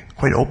openly,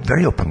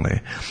 very openly,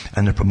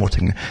 and they're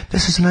promoting,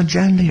 this is an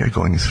agenda you're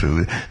going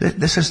through.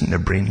 This isn't the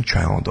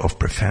brainchild of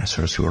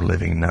professors who are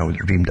living now, that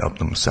dreamed up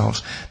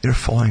themselves. They're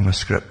following a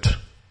script.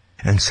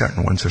 And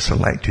certain ones are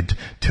selected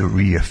to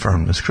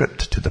reaffirm the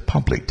script to the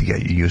public, to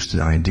get you used to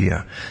the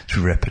idea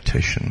through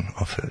repetition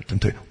of it.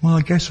 And well,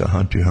 I guess it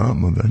had to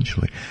happen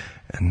eventually.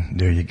 And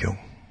there you go.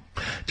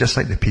 Just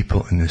like the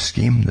people in this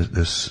scheme,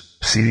 this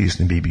series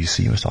in the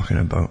BBC was talking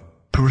about,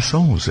 poor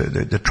souls.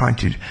 They're trying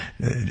to,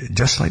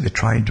 just like they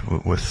tried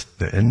with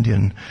the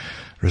Indian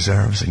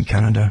reserves in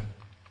Canada,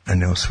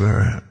 and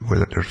elsewhere,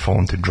 where they're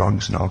falling to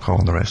drugs and alcohol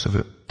and the rest of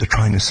it. They're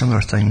trying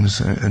similar things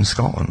in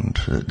Scotland,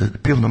 the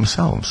people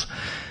themselves.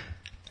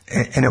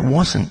 And it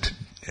wasn't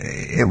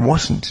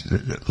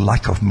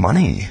lack of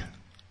money.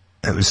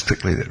 It was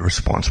strictly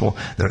responsible.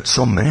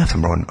 So many of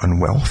them are on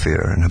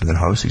welfare and have their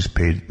houses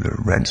paid, their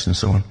rents and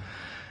so on,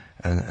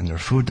 and their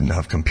food, and they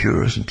have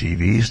computers and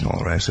TVs and all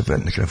the rest of it,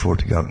 and they can afford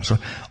to go out and so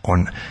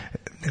on.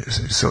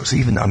 So it's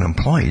even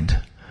unemployed.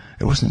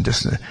 It wasn't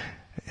just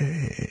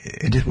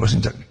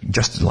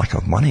a lack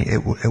of money.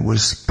 It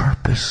was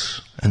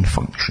purpose and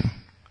function.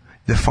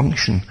 The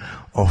function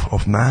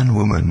of man,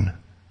 woman,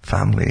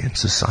 family, and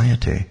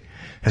society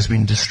has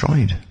been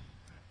destroyed.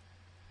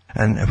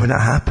 And when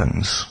that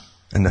happens,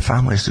 and the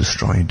family is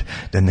destroyed,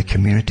 then the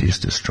community is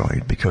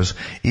destroyed, because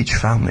each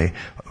family,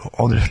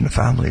 all the different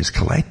families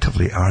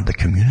collectively are the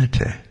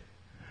community.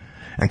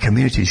 And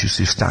communities used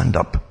to stand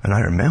up, and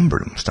I remember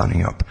them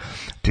standing up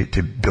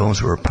to bills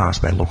that were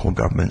passed by local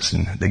governments,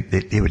 and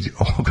they would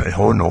all go,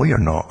 oh no, you're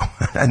not.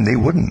 And they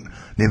wouldn't.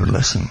 They would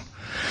listen.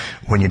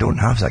 When you don't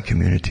have that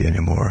community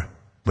anymore,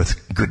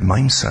 with good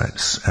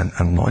mindsets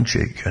and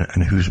logic,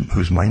 and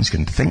whose minds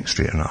can think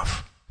straight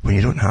enough, when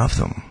you don't have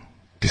them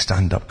to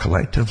stand up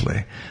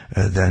collectively,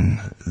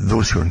 then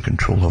those who are in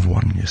control have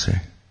won, you see.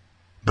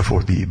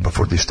 Before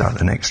they start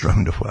the next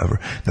round of whatever,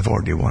 they've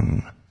already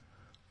won.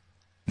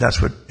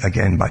 That's what,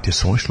 again, back to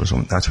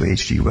socialism, that's what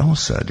H.G.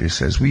 Wells said. He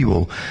says, we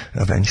will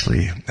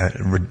eventually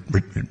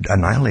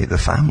annihilate the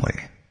family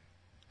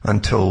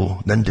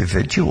until the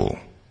individual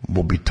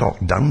will be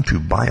talked down to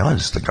by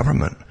us, the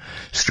government,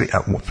 straight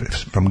up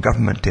from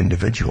government to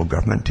individual,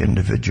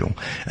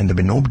 and there'll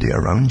be nobody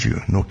around you,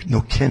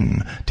 no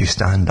kin to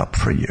stand up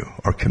for you,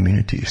 or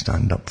community to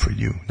stand up for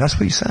you. That's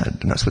what he said,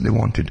 and that's what they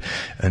wanted,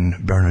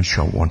 and Bernard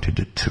Shaw wanted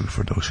it too,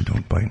 for those who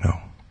don't by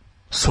now.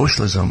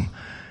 Socialism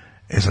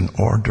is an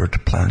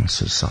ordered, planned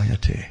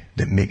society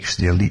that makes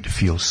the elite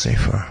feel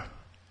safer.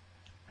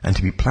 And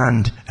to be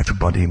planned,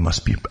 everybody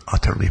must be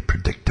utterly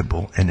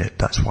predictable in it.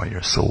 That's why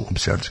you're so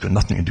absurd. It's got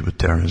nothing to do with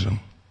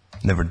terrorism.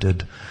 Never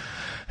did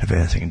have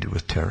anything to do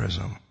with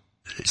terrorism.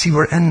 See,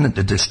 we're in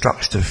the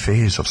destructive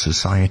phase of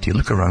society.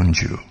 Look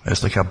around you.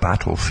 It's like a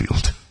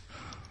battlefield.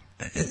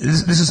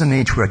 This is an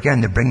age where,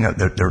 again, they bring out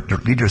their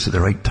leaders at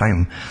the right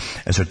time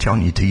as they're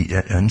telling you to eat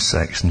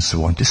insects and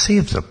so on, to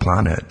save the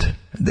planet.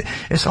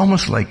 It's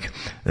almost like,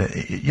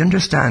 you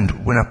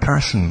understand, when a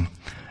person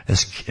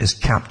is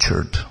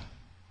captured,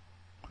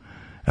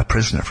 a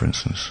prisoner, for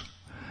instance,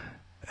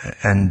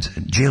 and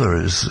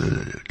jailers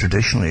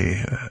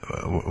traditionally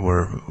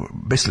were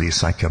basically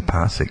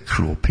psychopathic,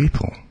 cruel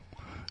people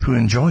who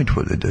enjoyed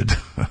what they did,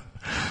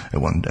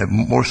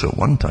 more so at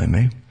one time,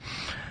 eh?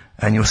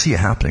 And you'll see it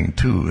happening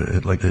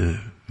too, like the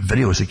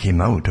videos that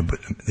came out about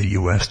the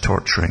US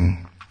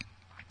torturing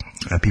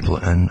people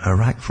in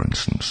Iraq, for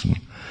instance,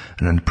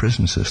 and in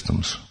prison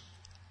systems.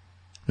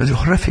 They're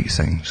horrific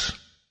things,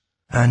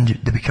 and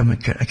they become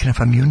kind of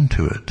immune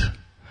to it.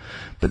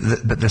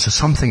 But there's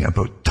something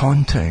about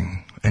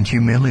taunting and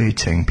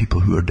humiliating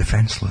people who are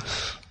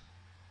defenseless.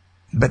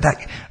 But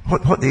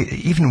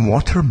even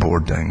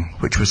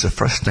waterboarding, which was the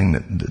first thing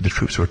that the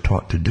troops were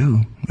taught to do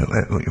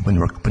when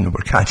they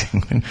were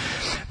catching,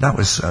 that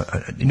was,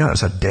 it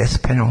was a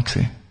death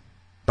penalty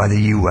by the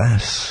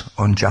US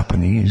on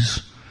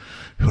Japanese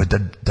who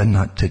had done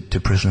that to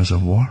prisoners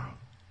of war.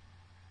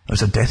 It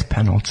was a death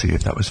penalty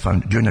if that was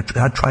found. They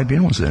had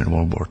tribunals there in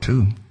World War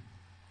II.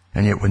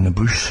 And yet when the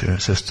Bush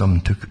system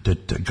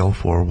did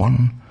Gulf War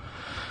I,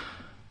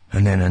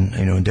 and then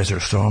in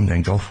Desert Storm,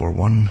 then Gulf War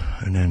I,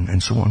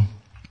 and so on,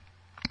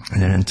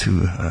 and then into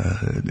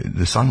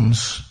the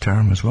Sun's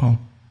term as well,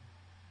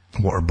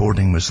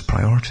 waterboarding was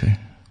priority.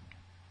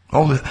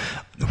 What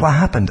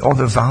happened? All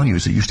the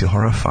values that used to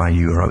horrify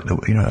you are out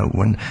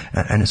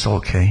and it's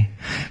okay.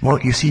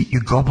 Well, you see, you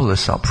gobble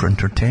this up for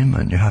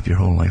entertainment. You have your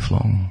whole life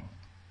long,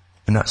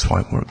 and that's why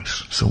it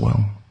works so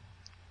well.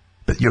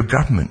 But your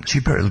government,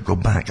 you better go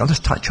back. I'll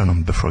just touch on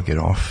them before I get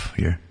off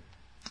here.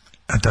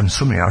 I've done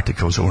so many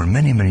articles over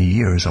many, many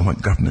years on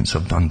what governments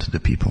have done to the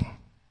people.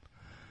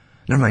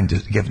 Never mind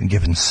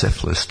giving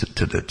syphilis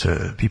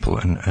to people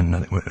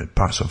in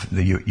parts of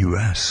the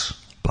US,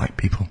 black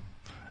people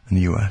in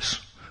the US,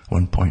 at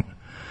one point.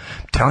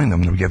 Telling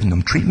them they were giving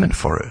them treatment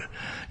for it.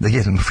 They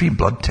gave them free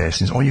blood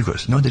tests. And all you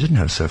got, no, they didn't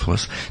have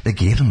syphilis. They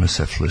gave them the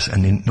syphilis,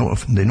 and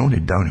they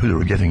noted down who they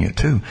were giving it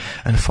to,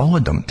 and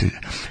followed them to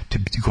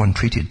go and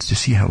treat it to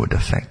see how it would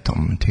affect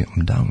them and take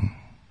them down.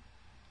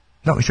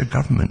 That was your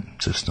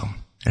government system,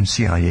 and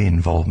CIA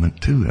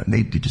involvement too.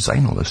 They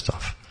design all this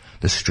stuff.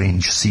 This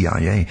strange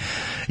CIA.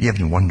 You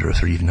even wonder if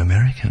they're even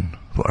American.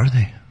 What are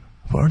they?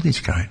 What are these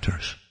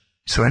characters?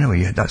 So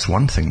anyway, that's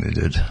one thing they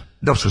did.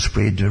 They also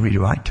sprayed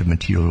radioactive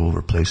material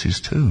over places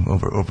too,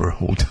 over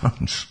whole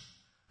towns.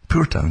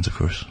 Poor towns, of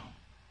course.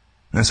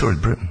 And so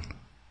did Britain.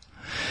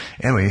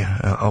 Anyway,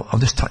 I'll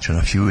just touch on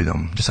a few of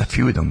them,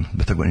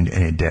 without going into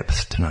any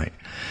depth tonight.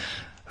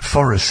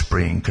 Forest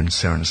spraying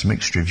concerns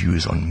mixed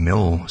reviews on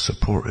mill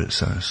support, it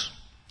says.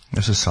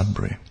 This is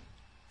Sudbury.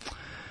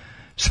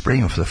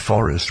 Spraying of the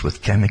forest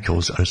with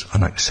chemicals is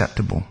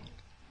unacceptable.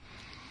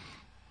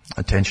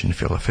 Attention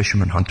fellow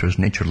fishermen, hunters,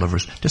 nature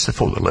lovers, just the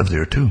folk that live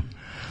there too.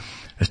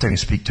 It's time to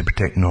speak to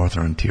protect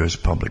Northern Ontario's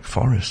public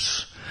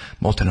forests.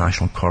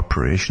 Multinational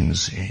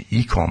corporations,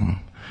 Ecom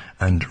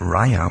and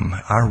RYAM,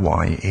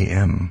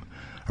 R-Y-A-M,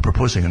 are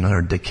proposing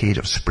another decade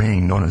of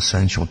spraying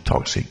non-essential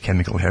toxic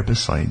chemical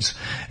herbicides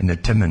in the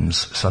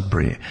Timmins,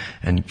 Sudbury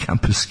and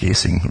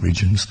Kapuskasing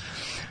regions.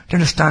 Do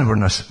you understand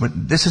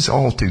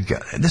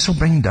this will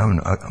bring down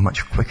a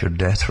much quicker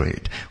death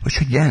rate,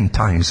 which again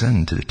ties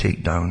into the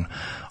takedown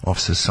of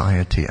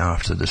society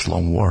after this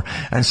long war.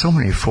 And so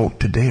many folk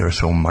today are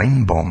so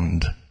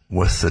mind-bombed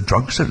with the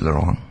drugs that they're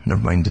on.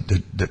 Never mind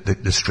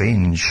the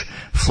strange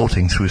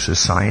floating through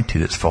society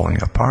that's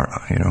falling apart,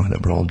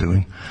 that we're all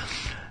doing.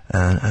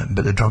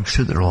 But the drugs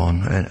too they're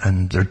on,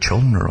 and their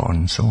children are on,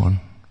 and so on.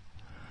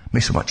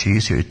 Makes it much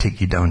easier to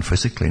take you down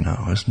physically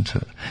now, isn't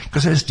it?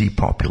 Because it is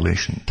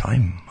depopulation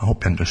time. I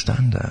hope you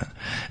understand that.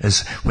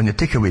 Is when they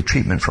take away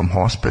treatment from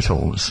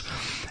hospitals,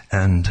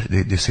 and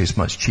they say it's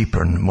much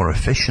cheaper and more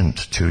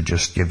efficient to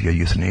just give you a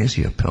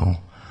euthanasia pill.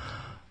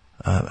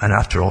 And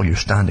after all, you're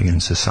standing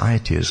in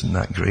society, isn't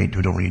that great?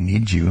 We don't really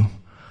need you.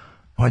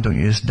 Why don't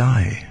you just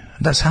die?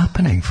 That's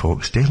happening,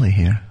 folks, daily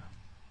here.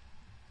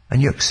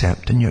 And you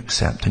accept, and you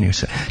accept, and you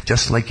accept.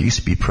 Just like it used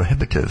to be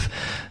prohibitive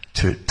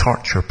to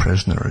torture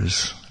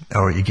prisoners,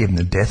 or you gave them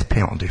the death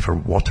penalty for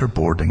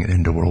waterboarding at the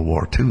end of World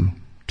War II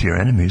to your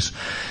enemies,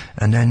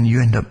 and then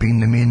you end up being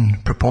the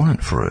main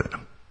proponent for it.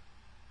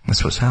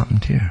 That's what's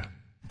happened here.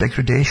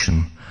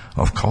 Degradation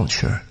of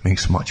culture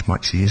makes much,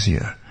 much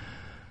easier.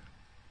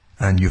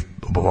 And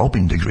we've all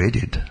been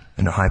degraded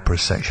in a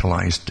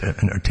hyper-sexualized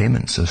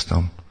entertainment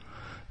system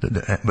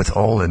with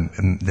all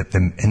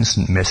the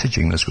instant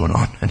messaging that's going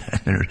on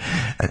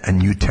and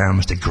new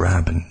terms to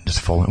grab and just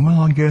fall in.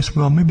 Well, I guess,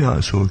 maybe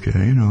that's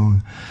okay,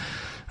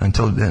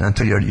 Until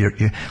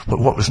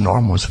what was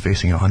normal was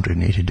facing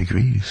 180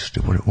 degrees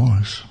to what it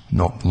was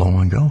not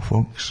long ago,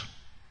 folks.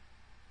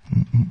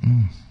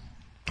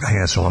 I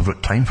guess all I've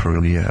got time for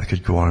really. I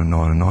could go on and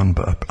on and on,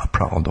 but I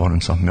prattled on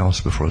in something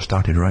else before I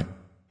started, right?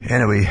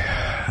 Anyway,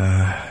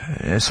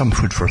 some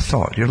food for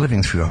thought. You're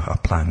living through a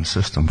planned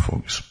system,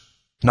 folks.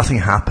 Nothing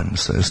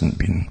happens that hasn't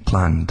been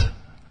planned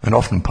and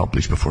often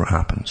published before it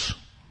happens.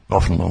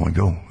 Often long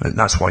ago.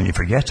 That's why you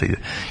forget it.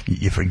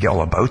 You forget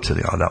all about it.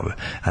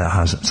 That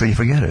hasn't. So you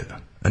forget it.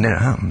 And then it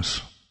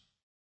happens.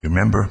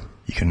 Remember,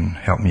 you can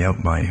help me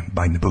out by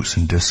buying the books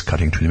and discs,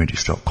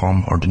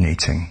 cuttingthroughthematrix.com, or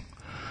donating.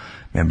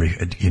 Remember, you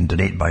can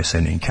donate by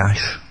sending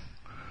cash,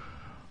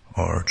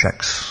 or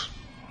checks,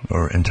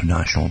 or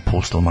international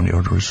postal money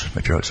orders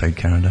if you're outside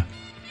Canada.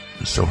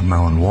 So from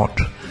Alan Watt,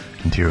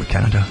 Interior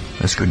Canada,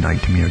 it's good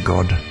night to me, your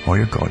God, or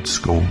your gods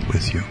go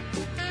with you.